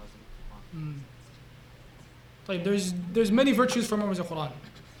of memorizing the Quran. There's many virtues for memorizing the Quran.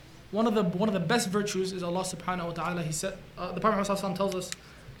 One of the best virtues is Allah subhanahu wa ta'ala. He said, the Prophet ﷺ tells us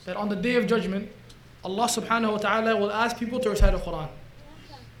that on the day of judgment, Allah subhanahu wa ta'ala will ask people to recite the Quran.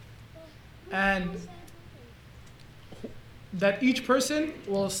 And that each person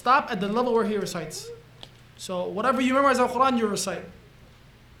will stop at the level where he recites. So whatever you memorize the Quran, you recite.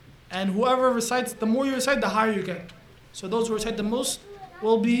 And whoever recites, the more you recite, the higher you get. So those who recite the most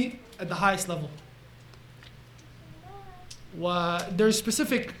will be at the highest level. There's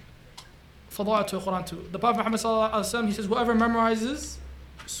specific fada'at to the Quran too. The Prophet Muhammad sallallahu alaihi wasallam, he says, whoever memorizes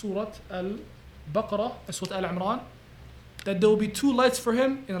Surah Al-Baqarah and Surah Al-Imran, that there will be 2 lights for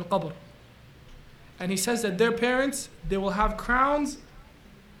him in Al-Qabr. And he says that their parents, they will have crowns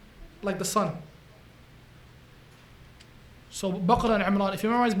like the sun. So Baqarah and Imran, if you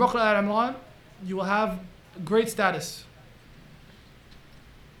memorize Baqarah and Imran, you will have great status.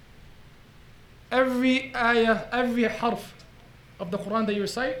 Every ayah, every harf of the Quran that you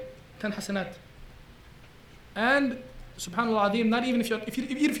recite, 10 hasanat. And subhanallah azim, not even if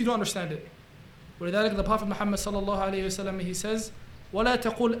you don't understand it. ولذلك the Prophet Muhammad sallallahu alayhi wasallam, he says, ولا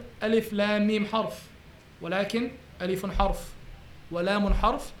تقول ألف لام ميم حرف ولكن ألف حرف ولام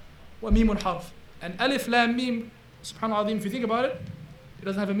حرف وميم حرف. And ألف لام ميم, subhanallah azim, if you think about it, it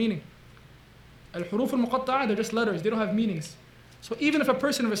doesn't have a meaning. الحروف المقطعة, they're just letters, they don't have meanings. So even if a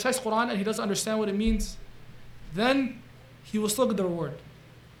person recites Quran and he doesn't understand what it means, then he will still get the reward.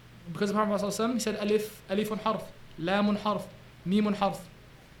 Because the Prophet ﷺ, he said, alifun harf, lamun harf, mimun harf.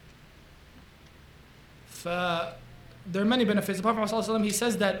 There are many benefits. The Prophet ﷺ, he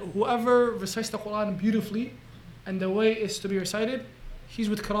says that whoever recites the Quran beautifully, and the way is to be recited, he's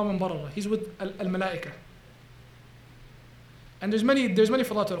with karam and barara. He's with al-malaika. And there's many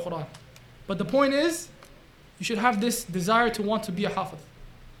fadail to the Quran. But the point is, you should have this desire to want to be a hafiz.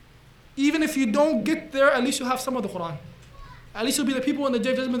 Even if you don't get there, at least you have some of the Quran. At least you'll be the people in the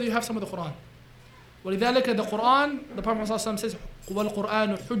day of judgment that you have some of the Quran. ولذلك the Quran, the Prophet ﷺ says,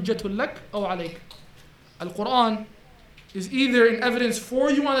 وَالْقُرْآنُ حُجَّةٌ لَكَ أَوْ عَلَيْكَ. Al-Quran is either an evidence for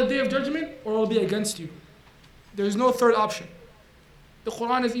you on the day of judgment or it will be against you. There is no third option. The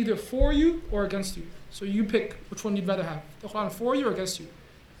Quran is either for you or against you. So you pick which one you'd rather have. The Quran for you or against you.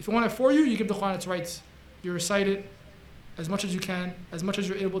 If you want it for you, you give the Quran its rights. You recite it as much as you can, as much as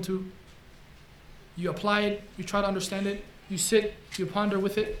you're able to. You apply it, you try to understand it, you sit, you ponder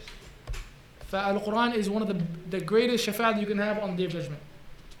with it. Al-Quran is one of the greatest shafa'a that you can have on the day of judgment.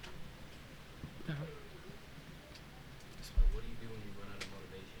 What do you do when you run out of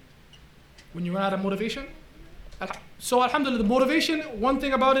motivation? When you run out of motivation? So alhamdulillah, the motivation, one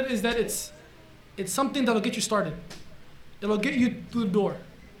thing about it is that it's something that'll get you started. It'll get you through the door.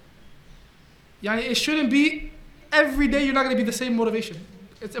 Yani it shouldn't be every day you're not going to be the same motivation.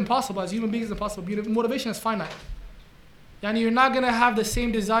 It's impossible. As human beings, it's impossible. Motivation is finite. Yani you're not going to have the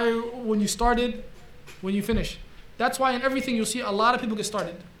same desire when you started, when you finish. That's why in everything you'll see a lot of people get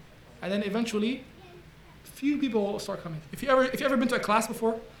started. And then eventually, few people will start coming. If you ever been to a class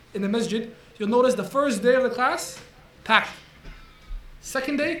before, in the masjid, you'll notice the first day of the class, packed.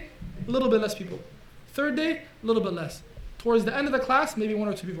 Second day, a little bit less people. Third day, a little bit less. Towards the end of the class, maybe one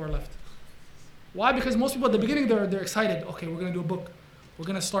or two people are left. Why? Because most people at the beginning, they're excited. Okay, we're going to do a book. We're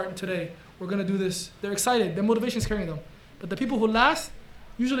going to start today. We're going to do this. They're excited. Their motivation is carrying them. But the people who last,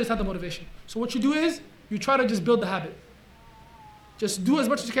 usually it's not the motivation. So what you do is, you try to just build the habit. Just do as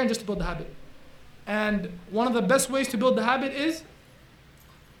much as you can just to build the habit. And one of the best ways to build the habit is,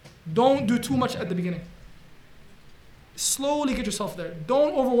 don't do too much at the beginning. Slowly get yourself there.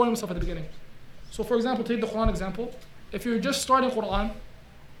 Don't overwhelm yourself at the beginning. So for example, take the Quran example. If you're just starting Quran,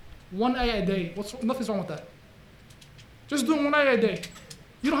 one ayah a day, nothing's wrong with that. Just doing one ayah a day.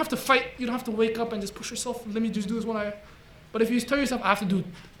 You don't have to fight. You don't have to wake up and just push yourself. Let me just do this one ayah. But if you tell yourself, I have to do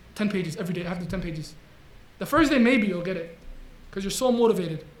 10 pages every day. I have to do 10 pages. The first day, maybe you'll get it. Because you're so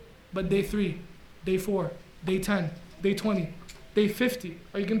motivated. But day 3, day 4, day 10, day 20, day 50.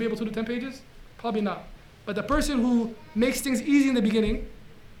 Are you going to be able to do 10 pages? Probably not. But the person who makes things easy in the beginning,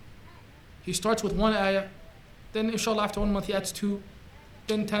 he starts with one ayah. Then inshallah after 1 month he adds 2.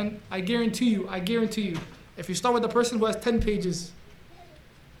 Then 10. I guarantee you. If you start with the person who has 10 pages,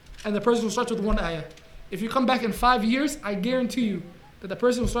 and the person who starts with one ayah, if you come back in 5 years, I guarantee you that the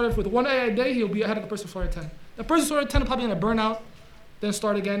person who started with one ayah a day, he'll be ahead of the person who started 10. The person who started 10 is probably going to burn out, then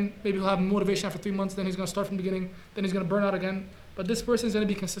start again. Maybe he'll have motivation after 3 months, then he's going to start from the beginning, then he's going to burn out again. But this person is going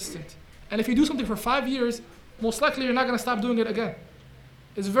to be consistent. And if you do something for 5 years, most likely you're not going to stop doing it again.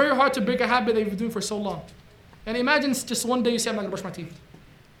 It's very hard to break a habit that you've been doing for so long. And imagine just one day you say, I'm not going to brush my teeth.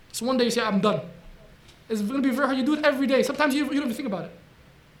 Just one day you say, I'm done. It's going to be very hard. You do it every day. Sometimes you don't even think about it.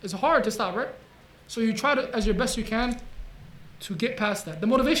 It's hard to stop, right? So you try to, as your best you can, to get past that. The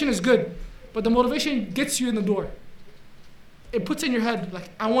motivation is good, but the motivation gets you in the door. It puts in your head, like,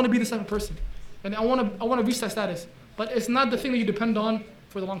 I want to be this type of person. And I want to reach that status. But it's not the thing that you depend on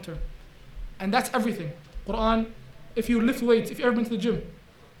for the long term. And that's everything. Quran, if you lift weights, if you've ever been to the gym,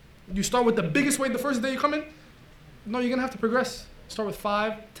 you start with the biggest weight the first day you come in. No, you're going to have to progress. Start with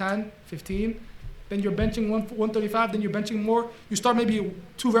 5, 10, 15. Then you're benching 135. Then you're benching more. You start maybe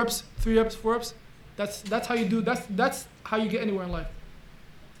 2 reps, 3 reps, 4 reps. That's how you do. That's how you get anywhere in life.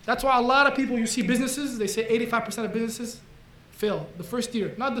 That's why a lot of people, you see businesses, they say 85% of businesses fail the first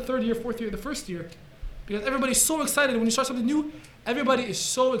year. Not the 3rd year, 4th year, the first year. Because everybody's so excited. When you start something new, everybody is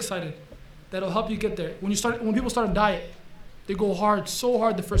so excited that it'll help you get there. When people start a diet, they go hard, so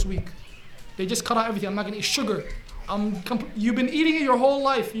hard the first week. They just cut out everything. I'm not going to eat sugar. You've been eating it your whole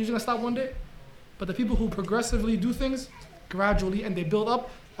life. You're just going to stop one day? But the people who progressively do things gradually and they build up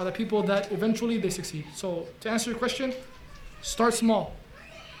are the people that eventually they succeed. So to answer your question, start small.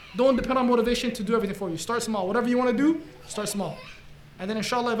 Don't depend on motivation to do everything for you. Start small. Whatever you want to do, start small. And then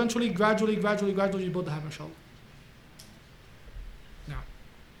inshallah, eventually, gradually, you build the habit, inshallah. Now.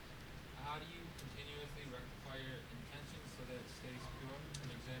 How do you continuously rectify your intentions so that it stays pure?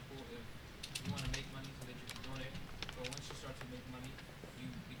 For example, if you want to make money so that you can donate, but once you start to make money, you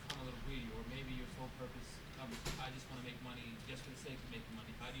become a little greedy, or maybe your sole purpose becomes, I just want to make money just for the sake of making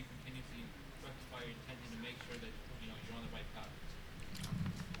money. How do you continuously rectify your intention to make sure that you're on the right path?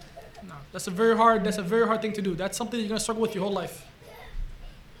 That's a very hard thing to do. That's something you're going to struggle with your whole life.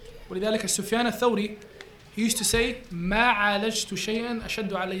 ولذلك سفيان الثوري, he used to say ما عالجت شيئا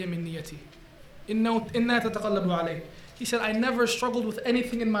أشد علي من نيتي إنها تتقلب علي. He said, I never struggled with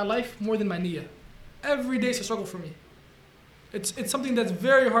anything in my life more than my niyyah. Every day is a struggle for me. It's something that's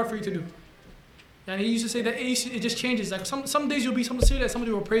very hard for you to do. And he used to say that it just changes. Like some days you'll be something serious,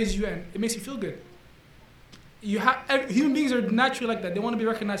 somebody will praise you and it makes you feel good. Human beings are naturally like that. They want to be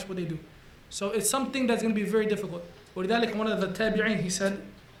recognized for what they do. So it's something that's going to be very difficult. ولذلك one of the tabi'in, he said,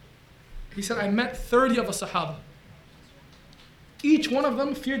 I met 30 of the Sahaba. Each one of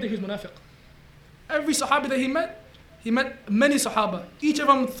them feared that he was munafiq. Every Sahabi that he met many Sahaba. Each of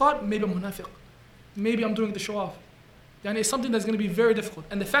them thought, maybe I'm munafiq. Maybe I'm doing it to show off. And it's something that's going to be very difficult.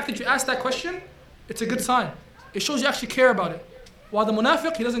 And the fact that you ask that question, it's a good sign. It shows you actually care about it. While the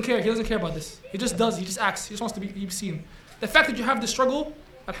munafiq, he doesn't care. He doesn't care about this. He just does. He just acts. He just wants to be seen. The fact that you have this struggle,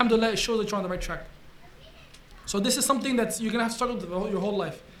 alhamdulillah, it shows that you're on the right track. So this is something that you're going to have to struggle with your whole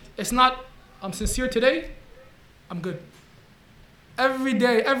life. It's not, I'm sincere today, I'm good. Every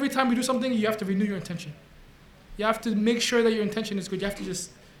day, every time you do something, you have to renew your intention. You have to make sure that your intention is good. You have to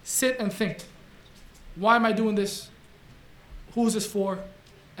just sit and think. Why am I doing this? Who is this for?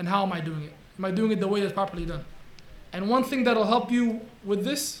 And how am I doing it? Am I doing it the way that's properly done? And one thing that'll help you with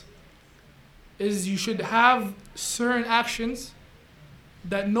this is you should have certain actions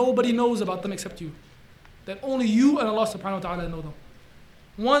that nobody knows about them except you. That only you and Allah subhanahu wa ta'ala know them.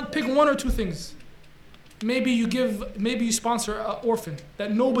 Pick one or two things. Maybe you sponsor an orphan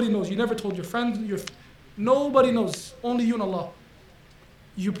that nobody knows. You never told your friends, nobody knows. Only you and Allah.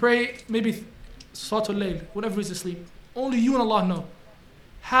 You pray, maybe Salatul Layl, whatever is asleep. Only you and Allah know.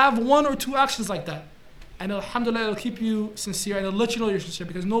 Have one or two actions like that. And alhamdulillah, it'll keep you sincere and it'll let you know you're sincere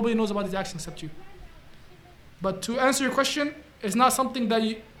because nobody knows about these actions except you. But to answer your question, it's not something that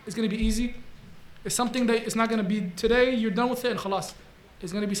is going to be easy. It's something that it's not going to be today, you're done with it and khalas.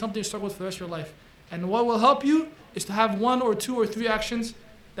 It's going to be something you struggle with for the rest of your life. And what will help you is to have one or two or three actions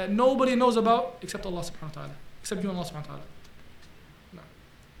that nobody knows about except Allah subhanahu wa ta'ala. Except you and Allah subhanahu wa ta'ala. No.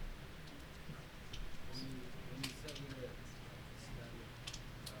 When you set your Islamic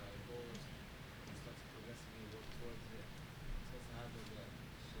goals and start to progressively work towards it, it starts to happen that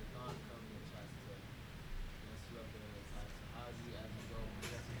shaitan comes and tries to mess you up during the time. So how do you, as you go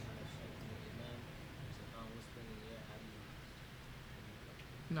progressively kind of strengthen your iman, shaitan whispering in your ear, how do you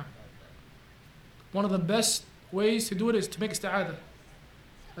No. fight that? One of the best ways to do it is to make isti'adah.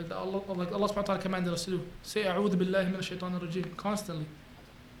 Like Allah subhanahu wa ta'ala commanded us to do. Say a'udhu billahi minash shaitanir rajim constantly.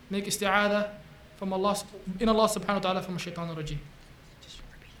 Make isti'adah from Allah subhanahu wa ta'ala from shaitanir rajim.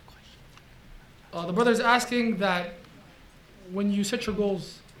 The brother is asking that when you set your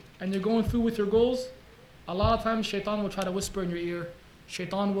goals and you're going through with your goals, a lot of times shaitan will try to whisper in your ear.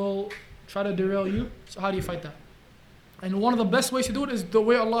 Shaitan will try to derail you. So how do you fight that? And one of the best ways to do it is the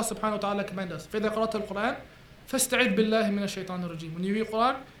way Allah subhanahu wa ta'ala commands us. فَإِذَا قَرَأْتَ الْقُرْآنَ فَاسْتَعِذْ بِاللَّهِ مِنَ الشَّيْطَانِ الرَّجِيمِ. When you read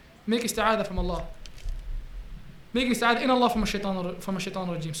Quran, make isti'adah from Allah. Make isti'adah in Allah from a shaitan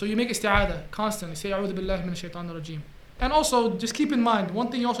rajim. So you make isti'adah constantly. Say a'udhu billahi min shaitan rajim. And also just keep in mind, one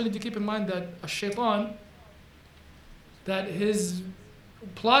thing you also need to keep in mind that a shaitan, that his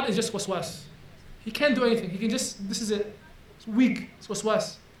plot is just waswas. He can't do anything. He can just, this is it. It's weak. It's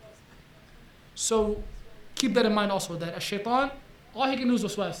waswas. So keep that in mind also, that a shaitan, all he can do is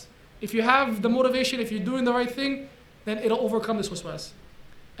waswas. If you have the motivation, if you're doing the right thing, then it'll overcome this waswas.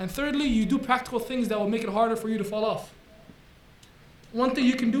 And thirdly, you do practical things that will make it harder for you to fall off. One thing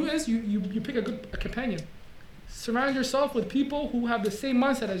you can do is you pick a companion. Surround yourself with people who have the same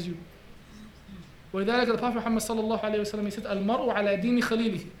mindset as you. وَلِذَلِكَ the Prophet Muhammad sallallahu alayhi wa sallam, he said, الْمَرْءُ عَلَى دِينِ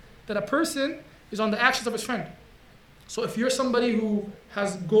خَلِيلِهِ. That a person is on the actions of his friend. So if you're somebody who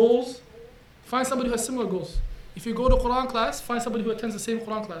has goals, find somebody who has similar goals. If you go to Quran class, find somebody who attends the same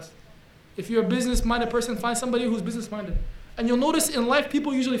Quran class. If you're a business-minded person, find somebody who's business-minded. And you'll notice in life,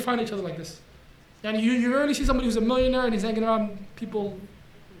 people usually find each other like this. And you rarely see somebody who's a millionaire and he's hanging around people,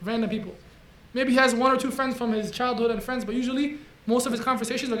 random people. Maybe he has one or two friends from his childhood and friends, but usually most of his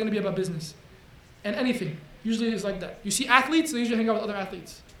conversations are going to be about business. And anything. Usually it's like that. You see athletes, they usually hang out with other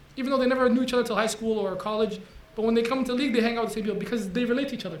athletes. Even though they never knew each other till high school or college, but when they come to league, they hang out with the same people because they relate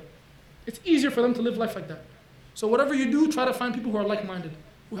to each other. It's easier for them to live life like that. So whatever you do, try to find people who are like-minded,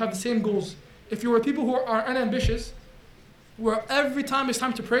 who have the same goals. If you are people who are unambitious, where every time it's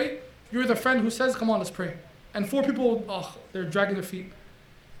time to pray, you're the friend who says, come on, let's pray. And four people, they're dragging their feet.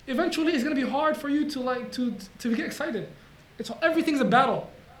 Eventually, it's going to be hard for you to get excited. Everything's a battle.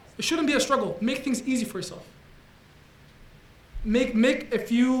 It shouldn't be a struggle. Make things easy for yourself.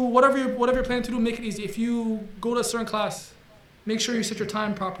 Whatever you're planning to do, make it easy. If you go to a certain class, make sure you set your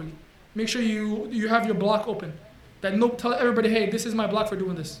time properly. Make sure you have your block open. That no, tell everybody, hey, this is my block for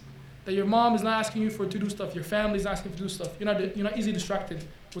doing this. That your mom is not asking you to do stuff. Your family is asking you to do stuff. You're not easily distracted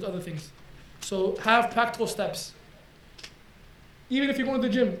with other things. So have practical steps. Even if you go to the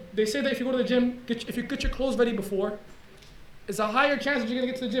gym, they say that if you go to the gym, if you get your clothes ready before, it's a higher chance that you're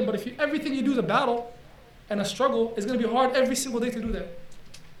gonna get to the gym. But if everything you do is a battle and a struggle, it's gonna be hard every single day to do that.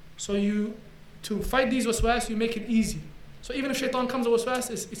 So to fight these waswas, you make it easy. So even if shaitan comes with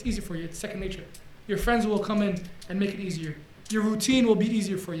waswas, it's easy for you. It's second nature. Your friends will come in and make it easier. Your routine will be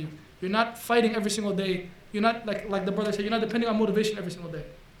easier for you. You're not fighting every single day. You're not like the brother said. You're not depending on motivation every single day.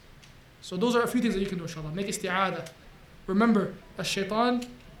 So those are a few things that you can do, inshallah. Make isti'adah. Remember, shaitan,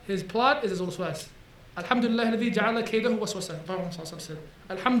 his plot is his waswas. Alhamdulillah alladhi ja'ala kaydahu waswasa. Prophet said,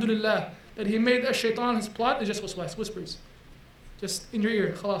 Alhamdulillah, that he made shaitan, his plot is just waswas, whispers. Just in your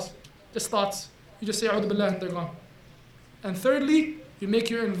ear, khalas. Just thoughts. You just say a'udhu billah and they're gone. And thirdly, you make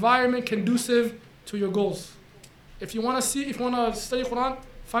your environment conducive to your goals. If you want to study Quran,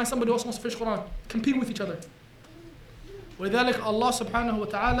 find somebody who also wants to finish Quran. Compete with each other. وَلِذَلِكَ Allah subhanahu wa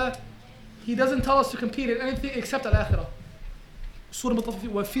ta'ala, He doesn't tell us to compete in anything except al-akhirah. Surah Mutaffifin,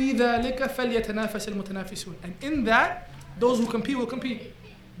 وَفِي ذَلِكَ فَلْيَتَنَافَسِ الْمُتَنَافِسُونَ. And in that, those who compete will compete.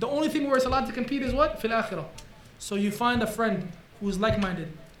 The only thing where it's allowed to compete is what? فِي الْآخِرَةِ. So you find a friend who is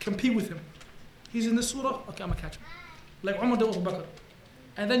like-minded. Compete with him. He's in this surah, okay, I'm going to catch him. Like Umar did with Abu Bakr.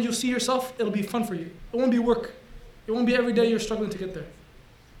 And then you'll see yourself, it'll be fun for you. It won't be work. It won't be every day you're struggling to get there.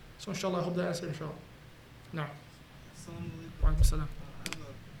 So inshallah, I hope that answered, inshallah. No. Assalamu alaikum. Salam. I have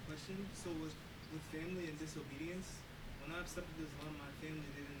a question. So with family and disobedience, when I accepted Islam, my family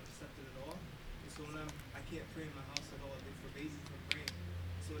didn't accept it at all. And so when I can't pray in my house at all, they forbade me from praying.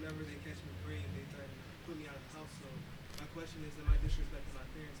 So whenever they catch me praying, they threaten to put me out of the house. So my question is, am I disrespecting my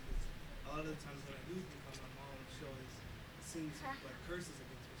parents? Because a lot of the times when I do become my mom, she always sings like curses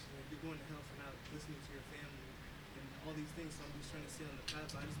against me. She's like, you're going to hell for not listening to your family and all these things. So I'm just trying to stay on the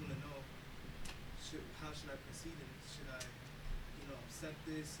path. But I just want to know, how should I proceed in this? Should I, accept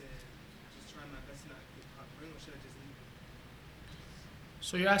this and just try my best not to get caught praying, or should I just leave it?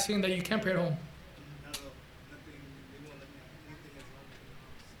 So you're asking that you can't pray at home? No, nothing. They won't let me have anything as long as in the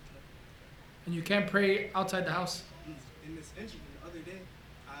house. Nothing like that. And you can't pray outside the house? In this incident, the other day,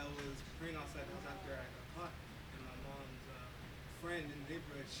 I was praying outside the house after I got caught, and my mom's friend in the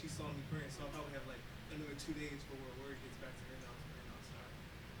neighborhood, she saw me praying, so I'll probably have like another 2 days before word gets back to her and I was praying outside.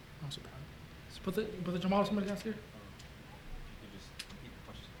 Oh, subhanAllah. Brother Jamal, somebody else here? You could just repeat the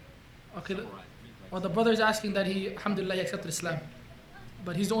question. Okay. Summarize. Well, the brother is asking that he, alhamdulillah, he accepted Islam.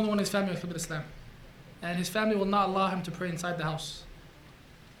 But he's the only one in his family who accepted Islam. And his family will not allow him to pray inside the house.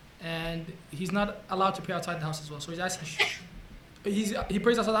 And he's not allowed to pray outside the house as well. So he's asking, he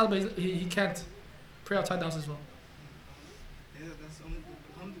prays outside the house, but he can't pray outside the house as well. Yeah, that's only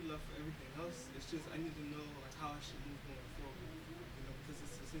alhamdulillah for everything else. It's just I need to know like how I should move going forward. Because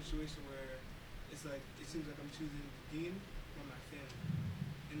it's a situation where it's like it seems like I'm choosing Deen or my family.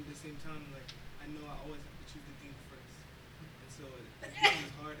 And at the same time, like I know I always have to choose the Deen first. And so it becomes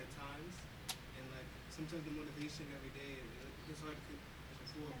hard at times. And like sometimes the motivation every day it's hard to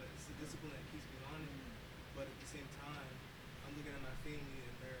control, but it's the discipline that keeps me on it. But at the same time, I'm looking at my family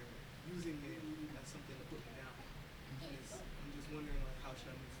and they're using it as something to put me down. I'm just wondering like how should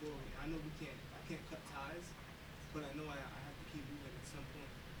I move forward? I know I can't cut ties, but I know I have to keep moving at some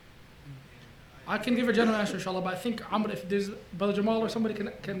point. I can give a general answer, inshallah, but I think Amr, if there's Brother Jamal or somebody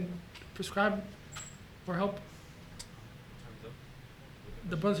can prescribe or help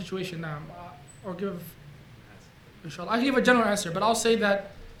the brother situation now, or give, inshallah. I can give a general answer, but I'll say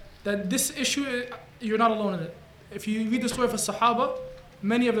that this issue, you're not alone in it. If you read the story of the Sahaba,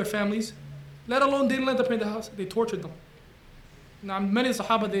 many of their families, let alone they didn't let them pray in the house, they tortured them. Now, many of the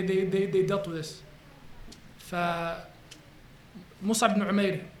Sahaba, they dealt with this. Mus'ab ibn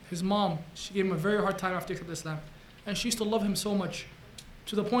Umair, his mom, she gave him a very hard time after he accepted Islam. And she used to love him so much,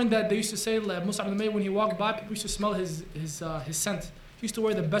 to the point that they used to say, like, Mus'ab ibn Umair, when he walked by, people used to smell his scent. He used to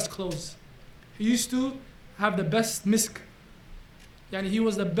wear the best clothes. He used to have the best misk. Yani he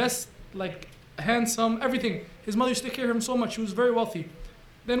was the best, like, handsome, everything. His mother used to take care of him so much. He was very wealthy.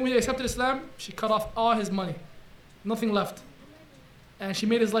 Then when he accepted Islam, she cut off all his money. Nothing left. And she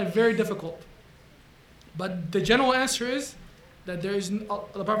made his life very difficult. But the general answer is that there is,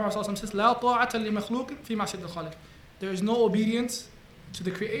 the Prophet ﷺ says, لا طاعة لمخلوق في معصية الخالق. There is no obedience to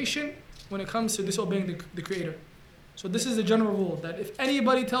the creation when it comes to disobeying the Creator. So this is the general rule, that if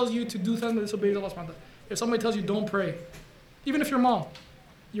anybody tells you to do something that disobeys Allah subhanahu wa ta'ala, if somebody tells you don't pray, even if your mom,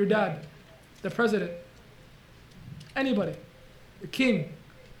 your dad, the president, anybody, the king,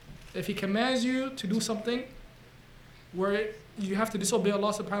 if he commands you to do something where you have to disobey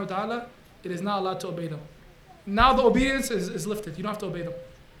Allah subhanahu wa ta'ala, it is not allowed to obey them. Now the obedience is lifted. You don't have to obey them.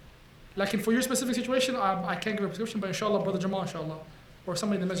 Like for your specific situation, I can't give a prescription, but inshallah, Brother Jamal, inshallah, or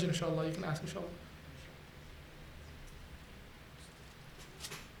somebody in the masjid, inshallah, you can ask, inshallah.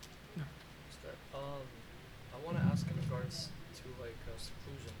 I want to ask in regards to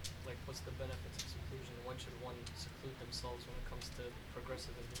seclusion. Like, what's the benefits of seclusion? When should one seclude themselves when it comes to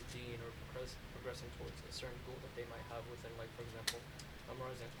progressive in their deen or progressing towards a certain goal that they might have within, like, for example,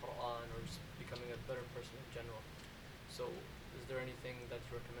 memorizing Quran or just becoming a better person in general? So, is there anything that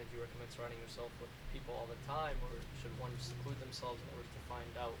you recommend? Do you recommend surrounding yourself with people all the time, or should one seclude themselves in order to find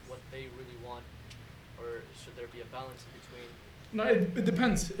out what they really want, or should there be a balance in between? No, it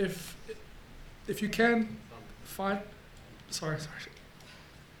depends. If you can find, sorry.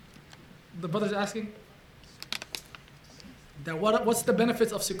 The brother's asking that what's the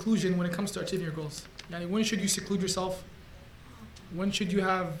benefits of seclusion when it comes to achieving your goals? Yani when should you seclude yourself? When should you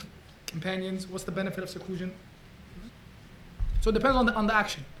have companions? What's the benefit of seclusion? So it depends on the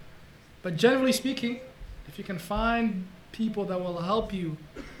action. But generally speaking, if you can find people that will help you,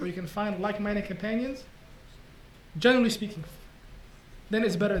 or you can find like-minded companions, generally speaking, then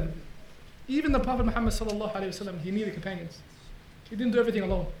it's better. Even the Prophet Muhammad sallallahu alaihi wasallam, he needed companions. He didn't do everything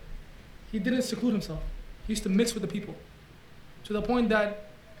alone. He didn't seclude himself. He used to mix with the people. To the point that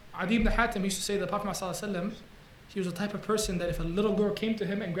Adi ibn Hatim used to say that the Prophet Muhammad sallallahu alaihi wasallam, he was the type of person that if a little girl came to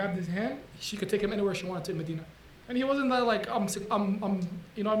him and grabbed his hand, she could take him anywhere she wanted to in Medina. And he wasn't that like, I'm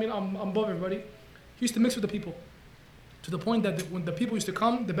you know what I mean, I'm above everybody. He used to mix with the people. To the point that when the people used to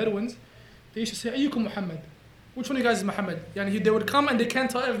come, the Bedouins, they used to say, Ayyukum Muhammad. Which one of you guys is Muhammad? Yani they would come and they can't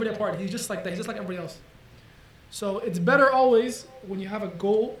tell everybody apart. He's just like that. He's just like everybody else. So it's better always when you have a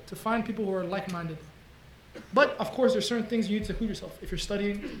goal to find people who are like-minded. But of course, there's certain things you need to seclude yourself. If you're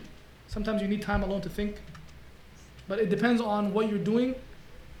studying, sometimes you need time alone to think. But it depends on what you're doing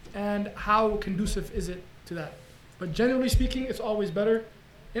and how conducive is it to that. But generally speaking, it's always better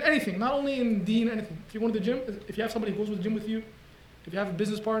in anything, not only in deen, anything. If you go to the gym, if you have somebody who goes to the gym with you, if you have a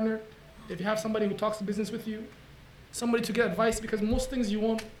business partner, if you have somebody who talks business with you, somebody to get advice, because most things you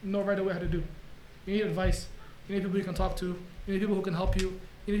won't know right away how to do. You need advice. You need people you can talk to. You need people who can help you.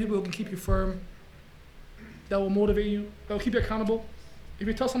 You need people who can keep you firm, that will motivate you, that will keep you accountable. If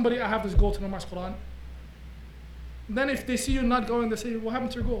you tell somebody, I have this goal to memorize Quran, then if they see you not going, they say, what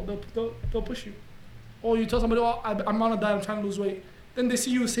happened to your goal? They'll push you. Or you tell somebody, oh, I'm on a diet, I'm trying to lose weight. Then they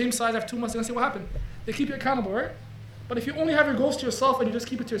see you same size after 2 months, they're going to say, what happened? They keep you accountable, right? But if you only have your goals to yourself and you just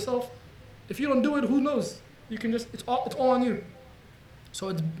keep it to yourself, if you don't do it, who knows? You can just, it's all on you.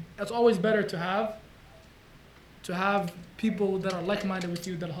 So it's always better to have people that are like-minded with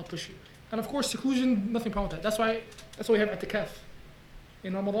you that'll help push you. And of course, seclusion, nothing wrong with that. That's why we have i'tikaf.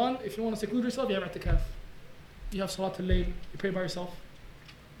 In Ramadan, if you want to seclude yourself, you have i'tikaf. You have salat al-layl, you pray by yourself.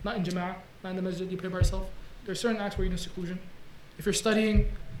 Not in jama'ah, not in the masjid, you pray by yourself. There are certain acts where you need seclusion. If you're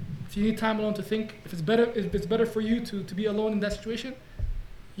studying, if you need time alone to think, if it's better for you to be alone in that situation,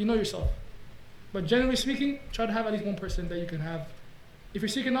 you know yourself. But generally speaking, try to have at least one person that you can have. If you're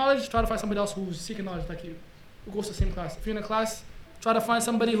seeking knowledge, try to find somebody else who's seeking knowledge like you, who goes to the same class. If you're in a class, try to find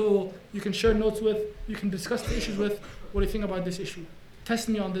somebody who you can share notes with, you can discuss the issues with. What do you think about this issue? Test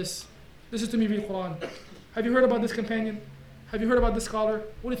me on this. Listen to me read Quran. Have you heard about this companion? Have you heard about this scholar?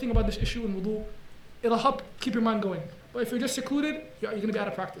 What do you think about this issue in wudu? It'll help keep your mind going. But if you're just secluded, you're going to be out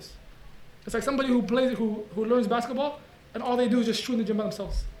of practice. It's like somebody who learns basketball and all they do is just shoot in the gym by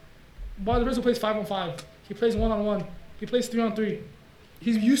themselves. But the person who plays 5-on-5, he plays 1-on-1, he plays 3-on-3.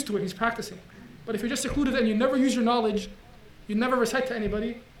 He's used to it, he's practicing. But if you're just secluded and you never use your knowledge, you never recite to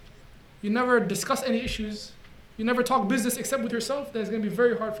anybody, you never discuss any issues, you never talk business except with yourself, then it's going to be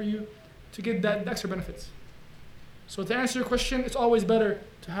very hard for you to get that extra benefits. So to answer your question, it's always better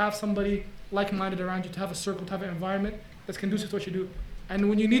to have somebody like-minded around you, to have a circle, to have an environment that's conducive to what you do. And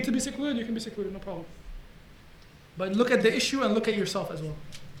when you need to be secluded, you can be secluded, no problem. But look at the issue and look at yourself as well.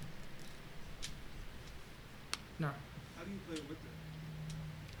 Now, How do you play with it?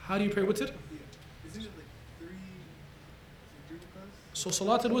 how do you pray witr? Yeah. Isn't it like three rakahs? So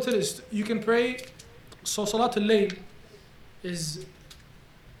salat al-witr is, you can pray, so salat al-layl is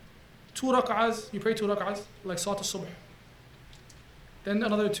 2 rak'ahs, you pray 2 rak'ahs, like salat al-subh. Then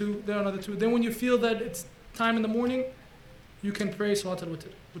another 2, then another 2. Then when you feel that it's time in the morning, you can pray salat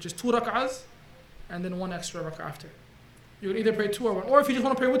al-witr, which is 2 rak'ahs, and then 1 extra rak'ah after. You can either pray 2 or 1. Or if you just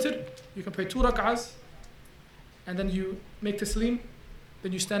want to pray witr, you can pray 2 rak'ahs, and then you make taslim,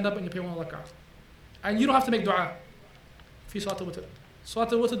 then you stand up and you pray 1 rak'ah. And you don't have to make dua fi salat al-witr.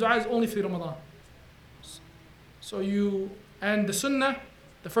 Salat al-witr dua is only for Ramadan. So and the sunnah,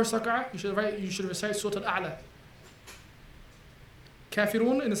 the first rak'ah, you should recite Surah Al-A'la.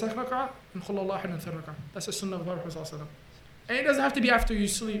 Kafirun in the second rak'ah, and Qul Huwallahu Ahad in the third rak'ah. That's the sunnah of the Prophet ﷺ. And it doesn't have to be after you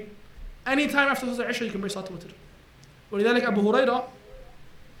sleep. Anytime after Salat al-Isha, you can pray Salat al-Witr. ولذلك Abu Hurairah,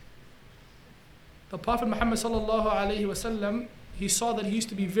 the Prophet Muhammad sallallahu alayhi wasallam, he saw that he used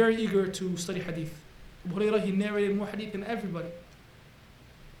to be very eager to study hadith. Abu Hurairah, he narrated more hadith than everybody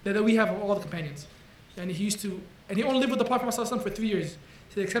that we have of all the companions. And he used to, and he only lived with the Prophet sallallahu alayhi wasallam for 3 years.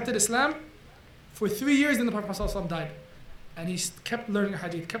 He accepted Islam for 3 years, then the Prophet sallallahu alayhi wasallam died. And he kept learning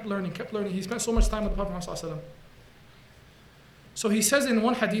hadith, kept learning. He spent so much time with the Prophet sallallahu alayhi wasallam. So he says in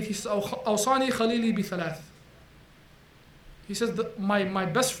one hadith, he says, "Awsani khalili bi thalath." He says, my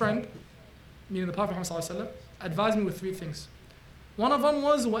best friend, meaning the Prophet ﷺ, advised me with 3 things. One of them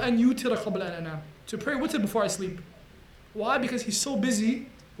was وَأَنْ يُوتِرَ قَبْلَ أَنْ أَنَامَ, to pray witr before I sleep. Why? Because he's so busy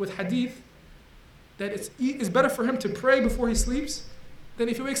with hadith that it's better for him to pray before he sleeps than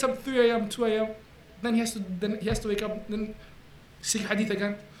if he wakes up 3 a.m., 2 a.m., then he has to wake up, then seek hadith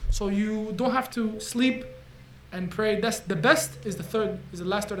again. So you don't have to sleep and pray. That's the best is the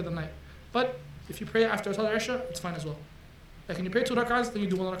last third of the night. But if you pray after Salat al-Isha, it's fine as well. Like when you pray 2 rak'ahs, then you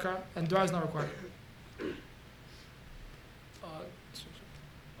do 1 rak'ah, and dua is not required. Going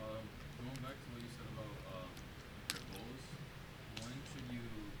back to what you said about your goals, when should you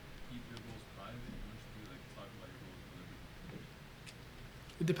keep your goals private, and when should you talk about your goals with other people?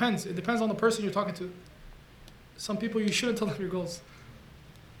 It depends. It depends on the person you're talking to. Some people you shouldn't tell them your goals.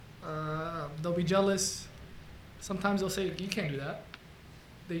 They'll be jealous. Sometimes they'll say, "You can't do that."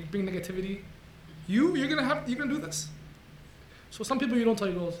 They bring negativity. You're gonna do this. So some people you don't tell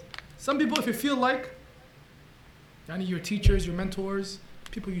your goals. Some people, if you feel like, your teachers, your mentors,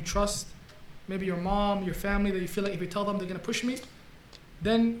 people you trust, maybe your mom, your family, that you feel like if you tell them they're gonna push me,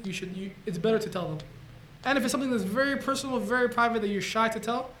 then it's better to tell them. And if it's something that's very personal, very private, that you're shy to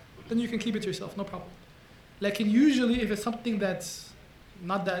tell, then you can keep it to yourself, no problem. Like usually, if it's something that's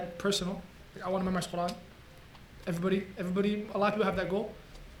not that personal, like I want to memorize Quran, everybody, a lot of people have that goal,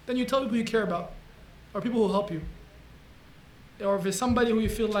 then you tell people you care about, or people who will help you. Or if it's somebody who you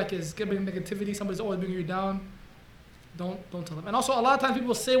feel like is giving negativity, somebody's always bringing you down, don't tell them. And also, a lot of times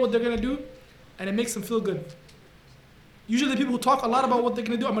people say what they're going to do, and it makes them feel good. Usually the people who talk a lot about what they're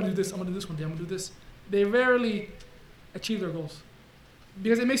going to do, I'm going to do this, I'm going to do this one day, I'm going to do this, they rarely achieve their goals.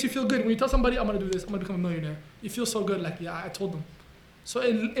 Because it makes you feel good. When you tell somebody, I'm going to do this, I'm going to become a millionaire, you feel so good, like, yeah, I told them. So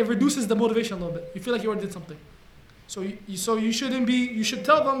it reduces the motivation a little bit. You feel like you already did something. So you should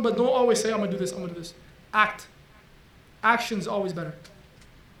tell them, but don't always say, I'm going to do this, I'm going to do this. Act. Action is always better.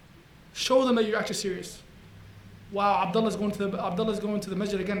 Show them that you're actually serious. Wow, Abdullah's going to the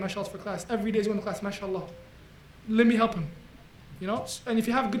masjid again, mashallah, for class. Every day he's going to class, mashallah. Let me help him. And if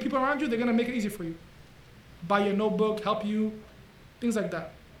you have good people around you, they're going to make it easy for you. Buy you a notebook, help you, things like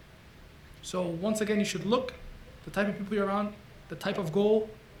that. So once again, you should look the type of people you're around, the type of goal,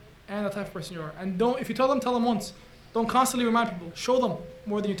 and the type of person you are. And if you tell them once. Don't constantly remind people. Show them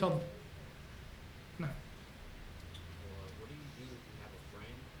more than you tell them. No. What do you do if you have a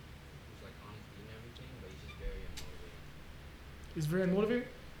friend who's on his deen and everything, but he's just very unmotivated? He's very unmotivated?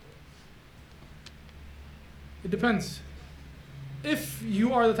 It depends. If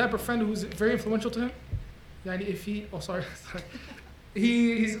you are the type of friend who's very influential to him,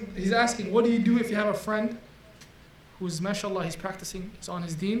 he's asking, what do you do if you have a friend who's, mashallah, he's practicing, he's on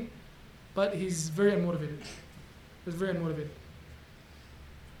his deen, but he's very unmotivated. He's very unmotivated.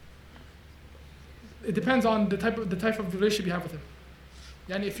 It depends on the type of relationship you have with him.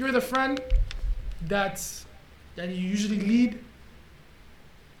 If you're the friend that's you usually lead,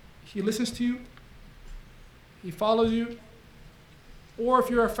 he listens to you, he follows you, or if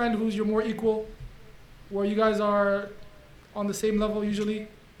you're a friend who's your more equal, where you guys are on the same level usually,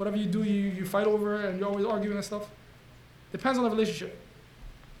 whatever you do, you fight over and you're always arguing and stuff. Depends on the relationship.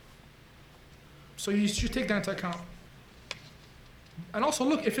 So you should take that into account. And also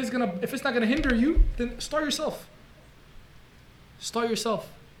look, if it's not gonna hinder you, then start yourself. Start yourself.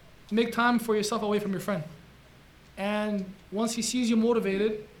 Make time for yourself away from your friend. And once he sees you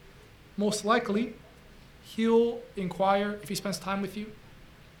motivated, most likely, he'll inquire if he spends time with you.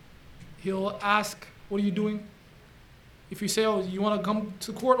 He'll ask, what are you doing? If you say, oh, you want to come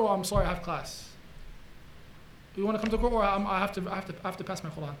to court? Oh, I'm sorry, I have class. You want to come to court? Or I have to pass my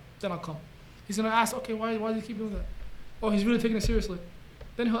Quran. Then I'll come. He's going to ask, okay, why do you keep doing that? Oh, he's really taking it seriously.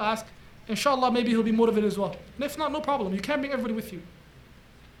 Then he'll ask, inshallah, maybe he'll be motivated as well. And if not, no problem. You can't bring everybody with you.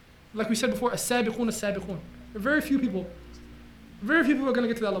 Like we said before, as-sabiqun. Very few people are going to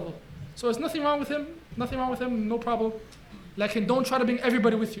get to that level. So there's nothing wrong with him, no problem. Like, and don't try to bring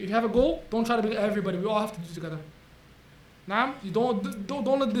everybody with you. If you have a goal, don't try to bring everybody. We all have to do it together. Now, you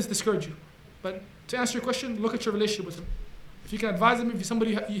don't let this discourage you. But to answer your question, look at your relationship with him. If you can advise him, if you're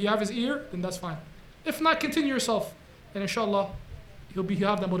somebody you have his ear, then that's fine. If not, continue yourself, and inshallah, he'll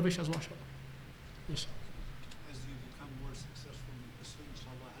have that motivation as well. Inshallah. Yes. As you become more successful in pursuit,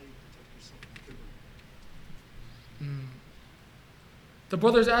 inshallah, how do you protect yourself from kibr? The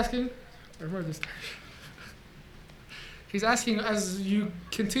brother is asking, I remember this. He's asking, as you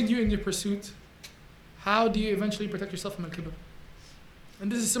continue in your pursuit, how do you eventually protect yourself from al-kibr?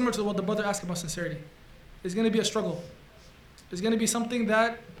 And this is similar to what the brother asked about sincerity. It's going to be a struggle. It's going to be something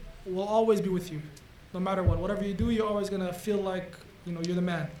that will always be with you, no matter what. Whatever you do, you're always going to feel like you're the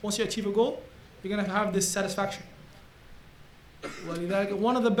man. Once you achieve a goal, you're going to have this satisfaction.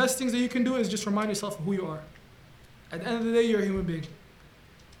 One of the best things that you can do is just remind yourself of who you are. At the end of the day, you're a human being.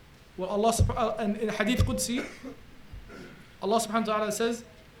 Well, Allah and in Hadith Qudsi, Allah subhanahu wa ta'ala says,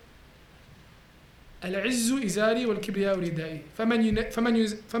 العز إزاري والكبرياء ردائي فمن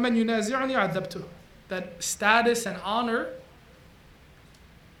ينازعني عذبته. That status and honor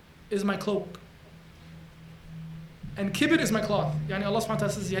is my cloak. And kibr is my cloth. Yani Allah subhanahu wa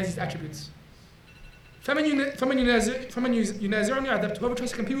ta'ala says He has these attributes. فمن ينازعني عذبته. Whoever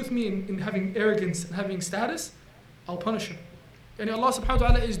tries to compete with me in having arrogance and having status, I'll punish him. Yani Allah subhanahu wa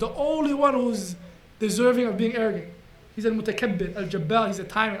ta'ala is the only one who's deserving of being arrogant. He's al-mutakabbir, al-jabbar, He's a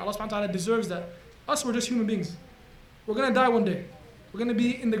tyrant. Allah subhanahu wa ta'ala deserves that. Us, we're just human beings. We're going to die one day. We're going to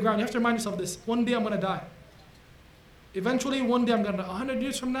be in the ground. You have to remind yourself of this. One day I'm going to die. Eventually, one day I'm going to die. 100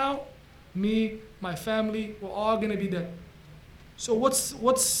 years from now, me, my family, we're all going to be dead. So what's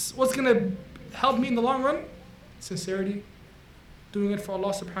going to help me in the long run? Sincerity. Doing it for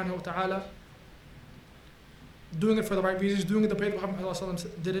Allah subhanahu wa ta'ala. Doing it for the right reasons. Doing it the way that Muhammad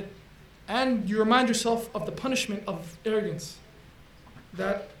did it. And you remind yourself of the punishment of arrogance.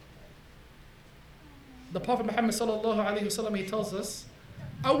 That the Prophet Muhammad sallallahu alayhi wasallam, he tells us,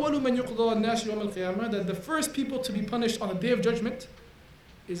 أول من يقضى الناس يوم القيامة, that the first people to be punished on the day of judgment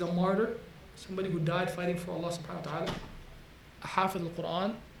is a martyr, somebody who died fighting for Allah subhanahu wa ta'ala, a hafiz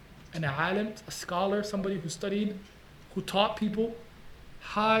al-Quran, an alim, a scholar, somebody who studied, who taught people.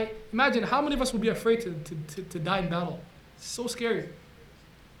 Imagine how many of us would be afraid to die in battle. It's so scary.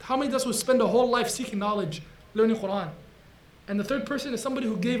 How many of us would spend a whole life seeking knowledge, learning Quran? And the third person is somebody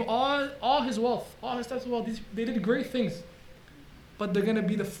who gave all his wealth, all his types of wealth. They did great things. But they're going to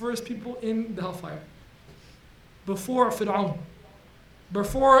be the first people in the hellfire. Before Fir'aun.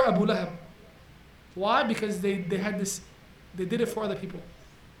 Before Abu Lahab. Why? Because they had this, they did it for other people.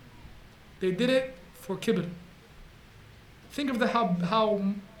 They did it for kibr. Think of how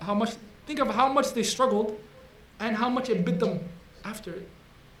much they struggled and how much it bit them after it.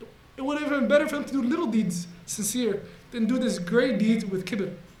 It would have been better for them to do little deeds, sincere, than do this great deed with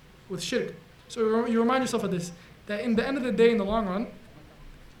kibr, with shirk. So you remind yourself of this, that in the end of the day, in the long run,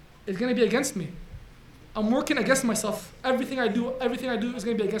 it's going to be against me. I'm working against myself. Everything I do is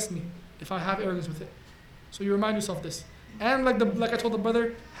going to be against me if I have arrogance with it. So you remind yourself of this. And like I told the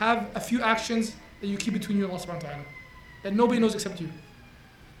brother, have a few actions that you keep between you and Allah subhanahu wa ta'ala, that nobody knows except you.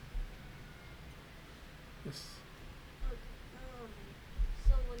 Yes.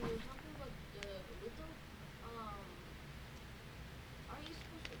 So when you're talking about the witr, are you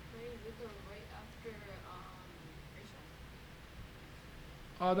supposed to pray witr right after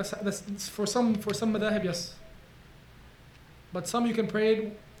Isha? That's for some madhahib, yes. But some you can pray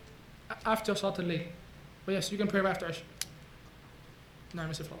it after Salat al-Layl. But yes, you can pray after Isha. No,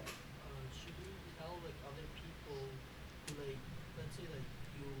 Mr. Flaw. Should you tell other people who let's say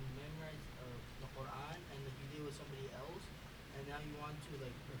you memorize the Quran and you deal with somebody else and now you want to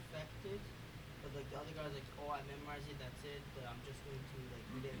perfect it, but the other guy's oh, I memorized it, that's it, but I'm just going to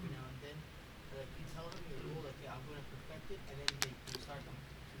read it every now and then. You tell them your goal, I'm going to perfect it, and then you start them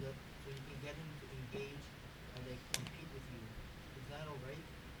so you can get him to engage and compete with you. Is that alright?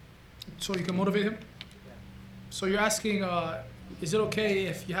 So you can motivate him? Yeah. So you're asking, is it okay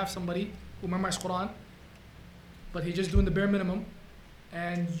if you have somebody who memorizes Quran, but he's just doing the bare minimum,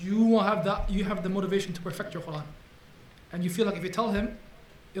 and you have the motivation to perfect your Quran, and you feel like if you tell him,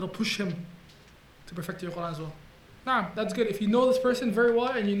 it'll push him to perfect your Quran as well? Nah, that's good. If you know this person very well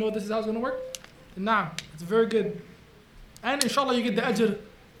and you know this is how it's going to work, then nah, it's very good. And inshallah you get the ajr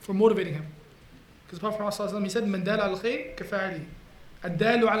for motivating him. Because the Prophet ﷺ, he said, "Man dala al khayr kafa'alihi."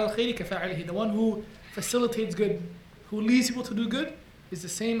 Ad-dalu ala al-khayri kafa'alihi. The one who facilitates good, who leads people to do good, is the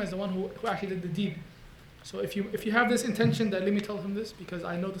same as the one who actually did the deed. So if you have this intention that let me tell him this because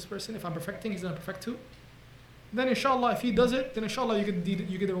I know this person, if I'm perfecting, he's gonna perfect too. Then inshallah, if he does it, then inshallah you get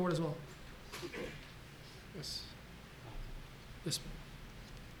the reward as well. Yes. Yes.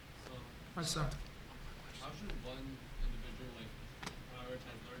 How should one individual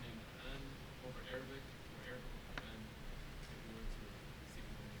prioritize learning and over Arabic or Arabic and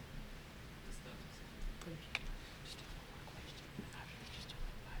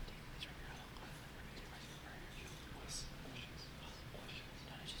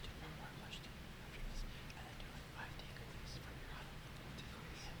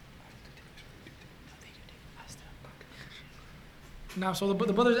Now, so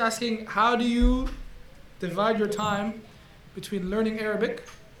the brother is asking, how do you divide your time between learning Arabic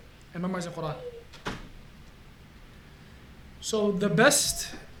and memorizing Quran? So the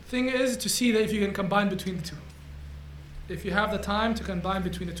best thing is to see that if you can combine between the two. If you have the time to combine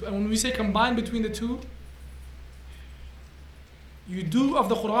between the two. And when we say combine between the two, you do of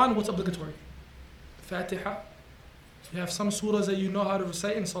the Quran what's obligatory. Fatiha. You have some surahs that you know how to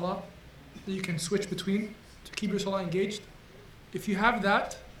recite in Salah that you can switch between to keep your Salah engaged. If you have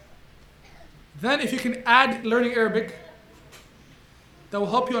that, then if you can add learning Arabic, that will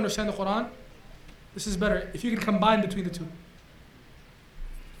help you understand the Quran. This is better. If you can combine between the two.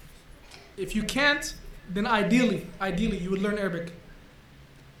 If you can't, then ideally you would learn Arabic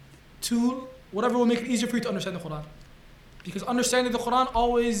to whatever will make it easier for you to understand the Quran. Because understanding the Quran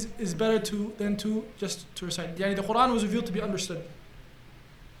always is better than to just to recite. Yani the Quran was revealed to be understood.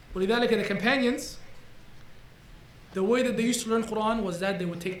 ولذلك the companions, the way that they used to learn Quran was that they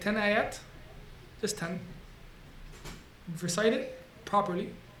would take 10 ayat, just 10, recite it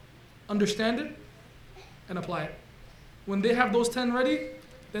properly, understand it, and apply it. When they have those 10 ready,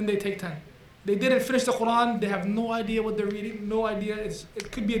 then they take 10. They didn't finish the Quran, they have no idea what they're reading, no idea,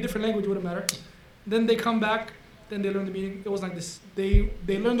 it could be a different language, wouldn't matter. Then they come back, then they learn the meaning. It was like this. They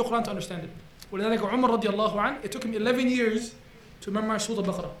learned the Quran to understand it. ولذلك Umar radiallahu anh, it took him 11 years to memorize Surah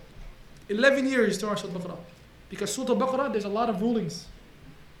Al-Baqarah. 11 years to memorize Surah Al-Baqarah. Because Surah Al-Baqarah, there's a lot of rulings.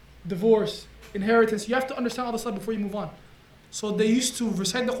 Divorce, inheritance. You have to understand all the stuff before you move on. So they used to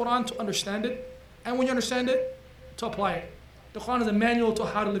recite the Quran to understand it. And when you understand it, to apply it. The Quran is a manual to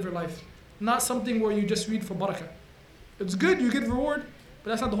how to live your life. Not something where you just read for barakah. It's good, you get reward,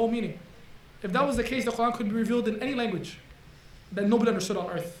 but that's not the whole meaning. If that was the case, the Quran could be revealed in any language that nobody understood on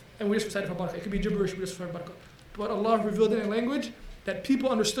earth. And we just recited for barakah. It could be gibberish, we just recited for barakah. But Allah revealed it in a language that people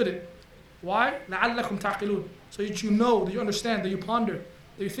understood it. Why? لَعَلَّكُمْ تَعْقِلُونَ. So that you know, that you understand, that you ponder,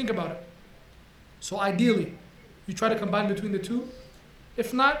 that you think about it. So ideally, you try to combine between the two.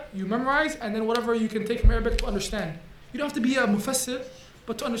 If not, you memorize and then whatever you can take from Arabic to understand. You don't have to be a mufassir,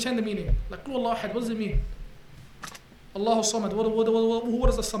 but to understand the meaning. Like, Qul Allahu Ahad, what does it mean? Allahu Samad, what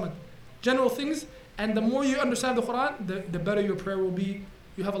is the Samad? General things, and the more you understand the Quran, the better your prayer will be.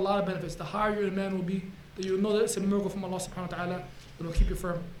 You have a lot of benefits. The higher your iman will be, that you know that it's a miracle from Allah subhanahu wa ta'ala, that will keep you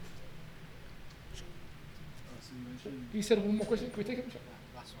firm. So you mentioned, You said one more question, can we take it?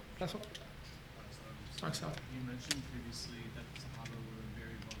 Last one. you mentioned previously that the Sahaba were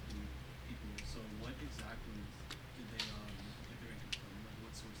very wealthy people. So what exactly did they get their income from? Like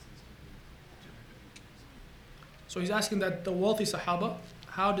what sources did they generate their income from? So he's asking that the wealthy Sahaba,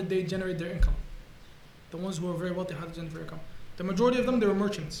 how did they generate their income? The ones who were very wealthy, how did they generate their income? The majority of them, they were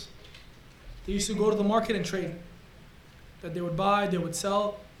merchants. They used to go to the market and trade. That they would buy, they would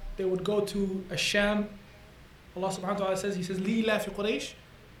sell, they would go to a Sham. Allah subhanahu wa ta'ala says, He says, لِإِلَافِ قُرَيْشِ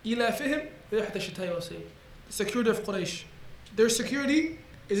إِلَافِهِمْ رِحْلَةَ الشِّتَاءِ وَالصَّيْفِ. The security of Quraysh. Their security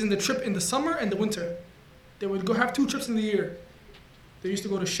is in the trip in the summer and the winter. They would go have 2 trips in the year. They used to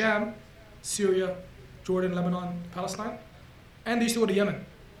go to Sham, Syria, Jordan, Lebanon, Palestine. And they used to go to Yemen.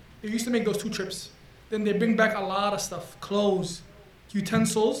 They used to make those 2 trips. Then they bring back a lot of stuff, clothes,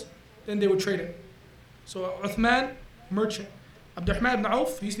 utensils, then they would trade it. So Uthman, merchant. Abdurrahman ibn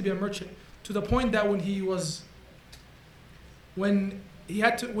Auf, he used to be a merchant. To the point that when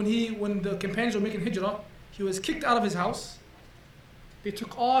the companions were making hijrah, he was kicked out of his house. They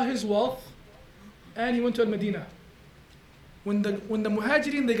took all his wealth and he went to Medina. When the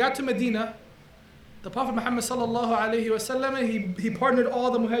Muhajirin, they got to Medina, the Prophet Muhammad sallallahu alayhi wasallam, he partnered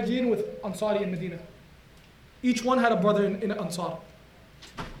all the Muhajirin with Ansari in Medina. Each one had a brother in Ansar.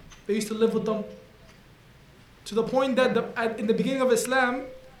 They used to live with them. To the point that in the beginning of Islam,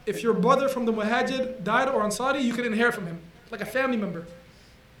 if your brother from the Muhajir died or Ansari, you could inherit from him, like a family member.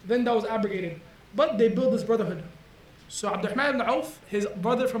 Then that was abrogated. But they built this brotherhood. So Abdurrahman ibn Auf, his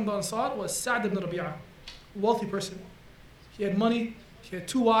brother from the Ansar was Sa'd ibn Rabi'ah, a wealthy person. He had money, he had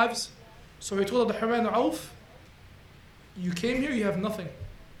 2 wives. So he told Abdurrahman ibn Auf, you came here, you have nothing.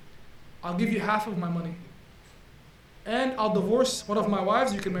 I'll give you half of my money. And I'll divorce one of my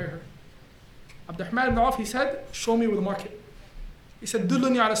wives, you can marry her. Abdurrahman ibn Auf, he said, show me where the market. He said,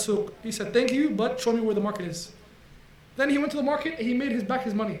 dulluni ala suq. He said, thank you, but show me where the market is. Then he went to the market and he made back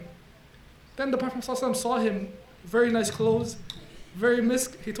his money. Then the Prophet ﷺ saw him, very nice clothes, very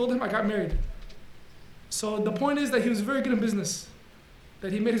misk. He told him, I got married. So the point is that he was very good in business,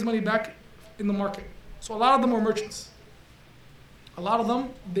 that he made his money back in the market. So a lot of them were merchants. A lot of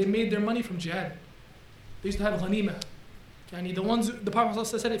them, they made their money from jihad. They used to have ghanima. Yani the Prophet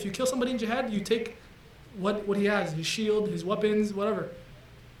ﷺ said, if you kill somebody in jihad, you take what he has, his shield, his weapons, whatever.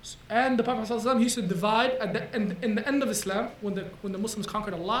 And the Prophet ﷺ, he used to divide in the end of Islam, when the Muslims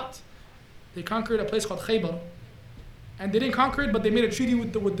conquered a lot, they conquered a place called Khaybar. And they didn't conquer it, but they made a treaty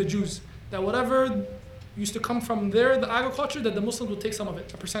with the Jews that whatever used to come from there, the agriculture, that the Muslims would take some of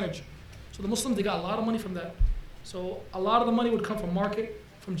it, a percentage. So the Muslims, they got a lot of money from that. So a lot of the money would come from market,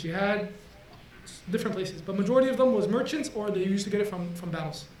 from jihad, different places. But majority of them was merchants, or they used to get it from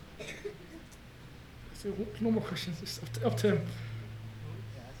battles. So no more questions, it's up to him.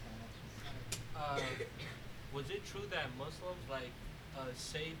 Was it true that Muslims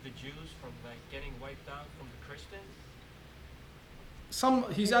saved the Jews from getting wiped out from the Christians?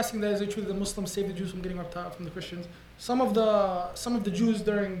 He's asking that is it true that the Muslims saved the Jews from getting wiped out from the Christians? Some of the Jews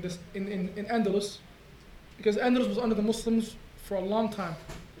during this in Andalus, because Andalus was under the Muslims for a long time,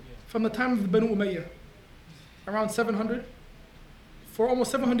 from the time of the Banu Umayyah, around 700. For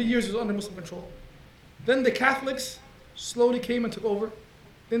almost 700 years it was under Muslim control. Then the Catholics slowly came and took over.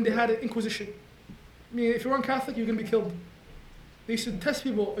 Then they had an Inquisition. I mean, if you weren't Catholic, you're going to be killed. They used to test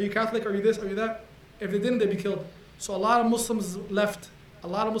people, are you Catholic, are you this, are you that? If they didn't, they'd be killed. So a lot of Muslims left. A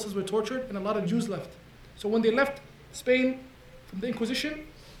lot of Muslims were tortured, and a lot of Jews left. So when they left Spain from the Inquisition,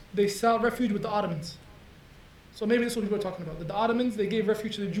 they sought refuge with the Ottomans. So maybe this is what people are talking about. That the Ottomans, they gave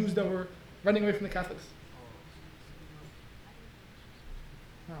refuge to the Jews that were running away from the Catholics.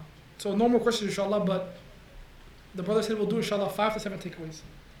 So no more questions, inshallah, but the brother said we'll do, inshallah, 5 to 7 takeaways.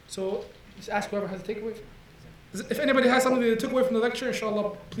 So just ask whoever has a takeaway. If anybody has something they took away from the lecture,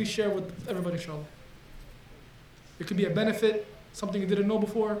 inshallah, please share with everybody, inshallah. It could be a benefit, something you didn't know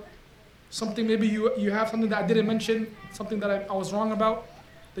before, something maybe you have something that I didn't mention, something that I was wrong about,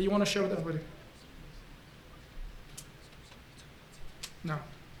 that you want to share with everybody. No.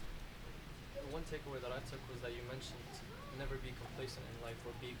 One takeaway that I took was that you mentioned never be complacent in life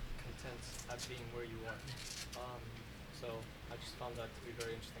or be content at being where you are. So I just found that to be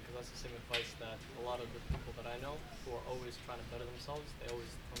very interesting, because that's the same advice that a lot of the people that I know who are always trying to better themselves, they always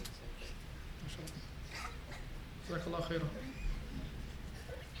tell me the same thing. Jazakallah khairan.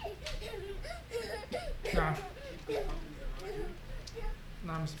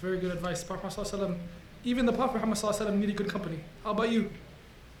 Naam, it's very good advice. Prophet ﷺ, even the Prophet Muhammad ﷺ needed good company. How about you?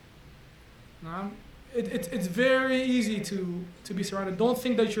 Naam. It's very easy to be surrounded. Don't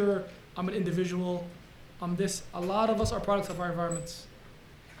think that I'm an individual. I'm this. A lot of us are products of our environments.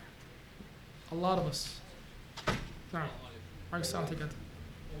 A lot of us. Naam. Alright, sound together.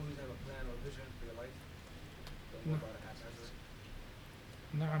 Always have a plan or vision for your life. Don't No. worry about it haphazard.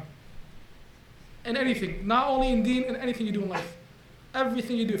 Naam. And anything, not only in deen, in anything you do in life.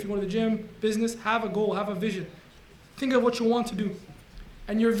 Everything you do, if you go to the gym, business, have a goal, have a vision. Think of what you want to do.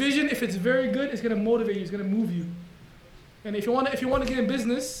 And your vision, if it's very good, is going to motivate you, it's going to move you. And if you want to get in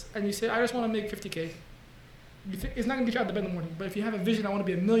business and you say, I just want to make 50K, it's not going to get you out of bed in the morning. But if you have a vision, I want to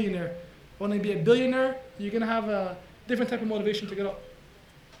be a millionaire, I want to be a billionaire, you're going to have a different type of motivation to get up.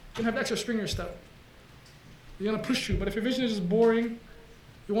 You're going to have extra spring in your step. You're going to push you. But if your vision is just boring,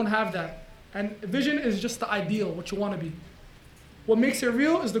 you won't have that. And vision is just the ideal, what you want to be. What makes it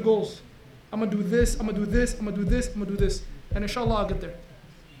real is the goals. I'm going to do this, I'm going to do this, I'm going to do this, I'm going to do this. And inshallah, I'll get there.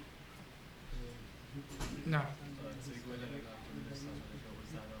 No. Takeaway that I got from this was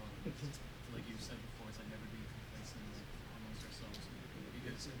that, like you said before, it's like never be complacent amongst ourselves,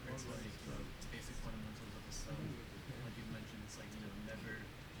 because it's like the basic fundamentals of Islam. Like you mentioned, it's like, never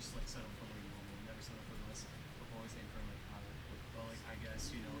just like settle for like normal, never settle for less, but always aim for like higher. But like I guess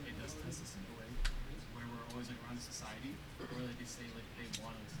it does test us in a way where we're always like around the society where like they say like they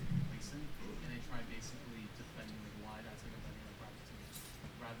want us to be complacent, and they try basically defending like why that's like a better like practice,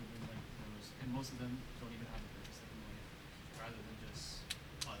 rather than like those, and most of them don't even have a purpose like in life, rather than just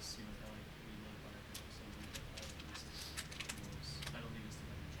us, that like we live by our purpose and we live by our purpose, that'll lead us to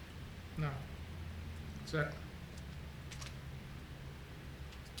better journey. No. Exactly.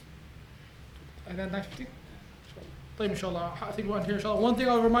 And then 9:50? Inshallah. I think we're on here, inshallah. One thing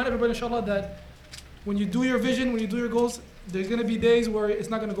I'll remind everybody, inshallah, that when you do your vision, when you do your goals, there's going to be days where it's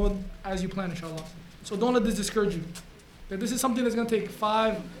not going to go as you plan, inshallah. So don't let this discourage you. That this is something that's going to take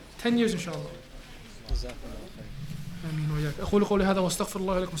 5, 10 years, inshallah. آمين وإياك. أقول قولي هذا واستغفر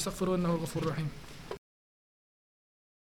الله لكم واستغفروه إنه الغفور الرحيم.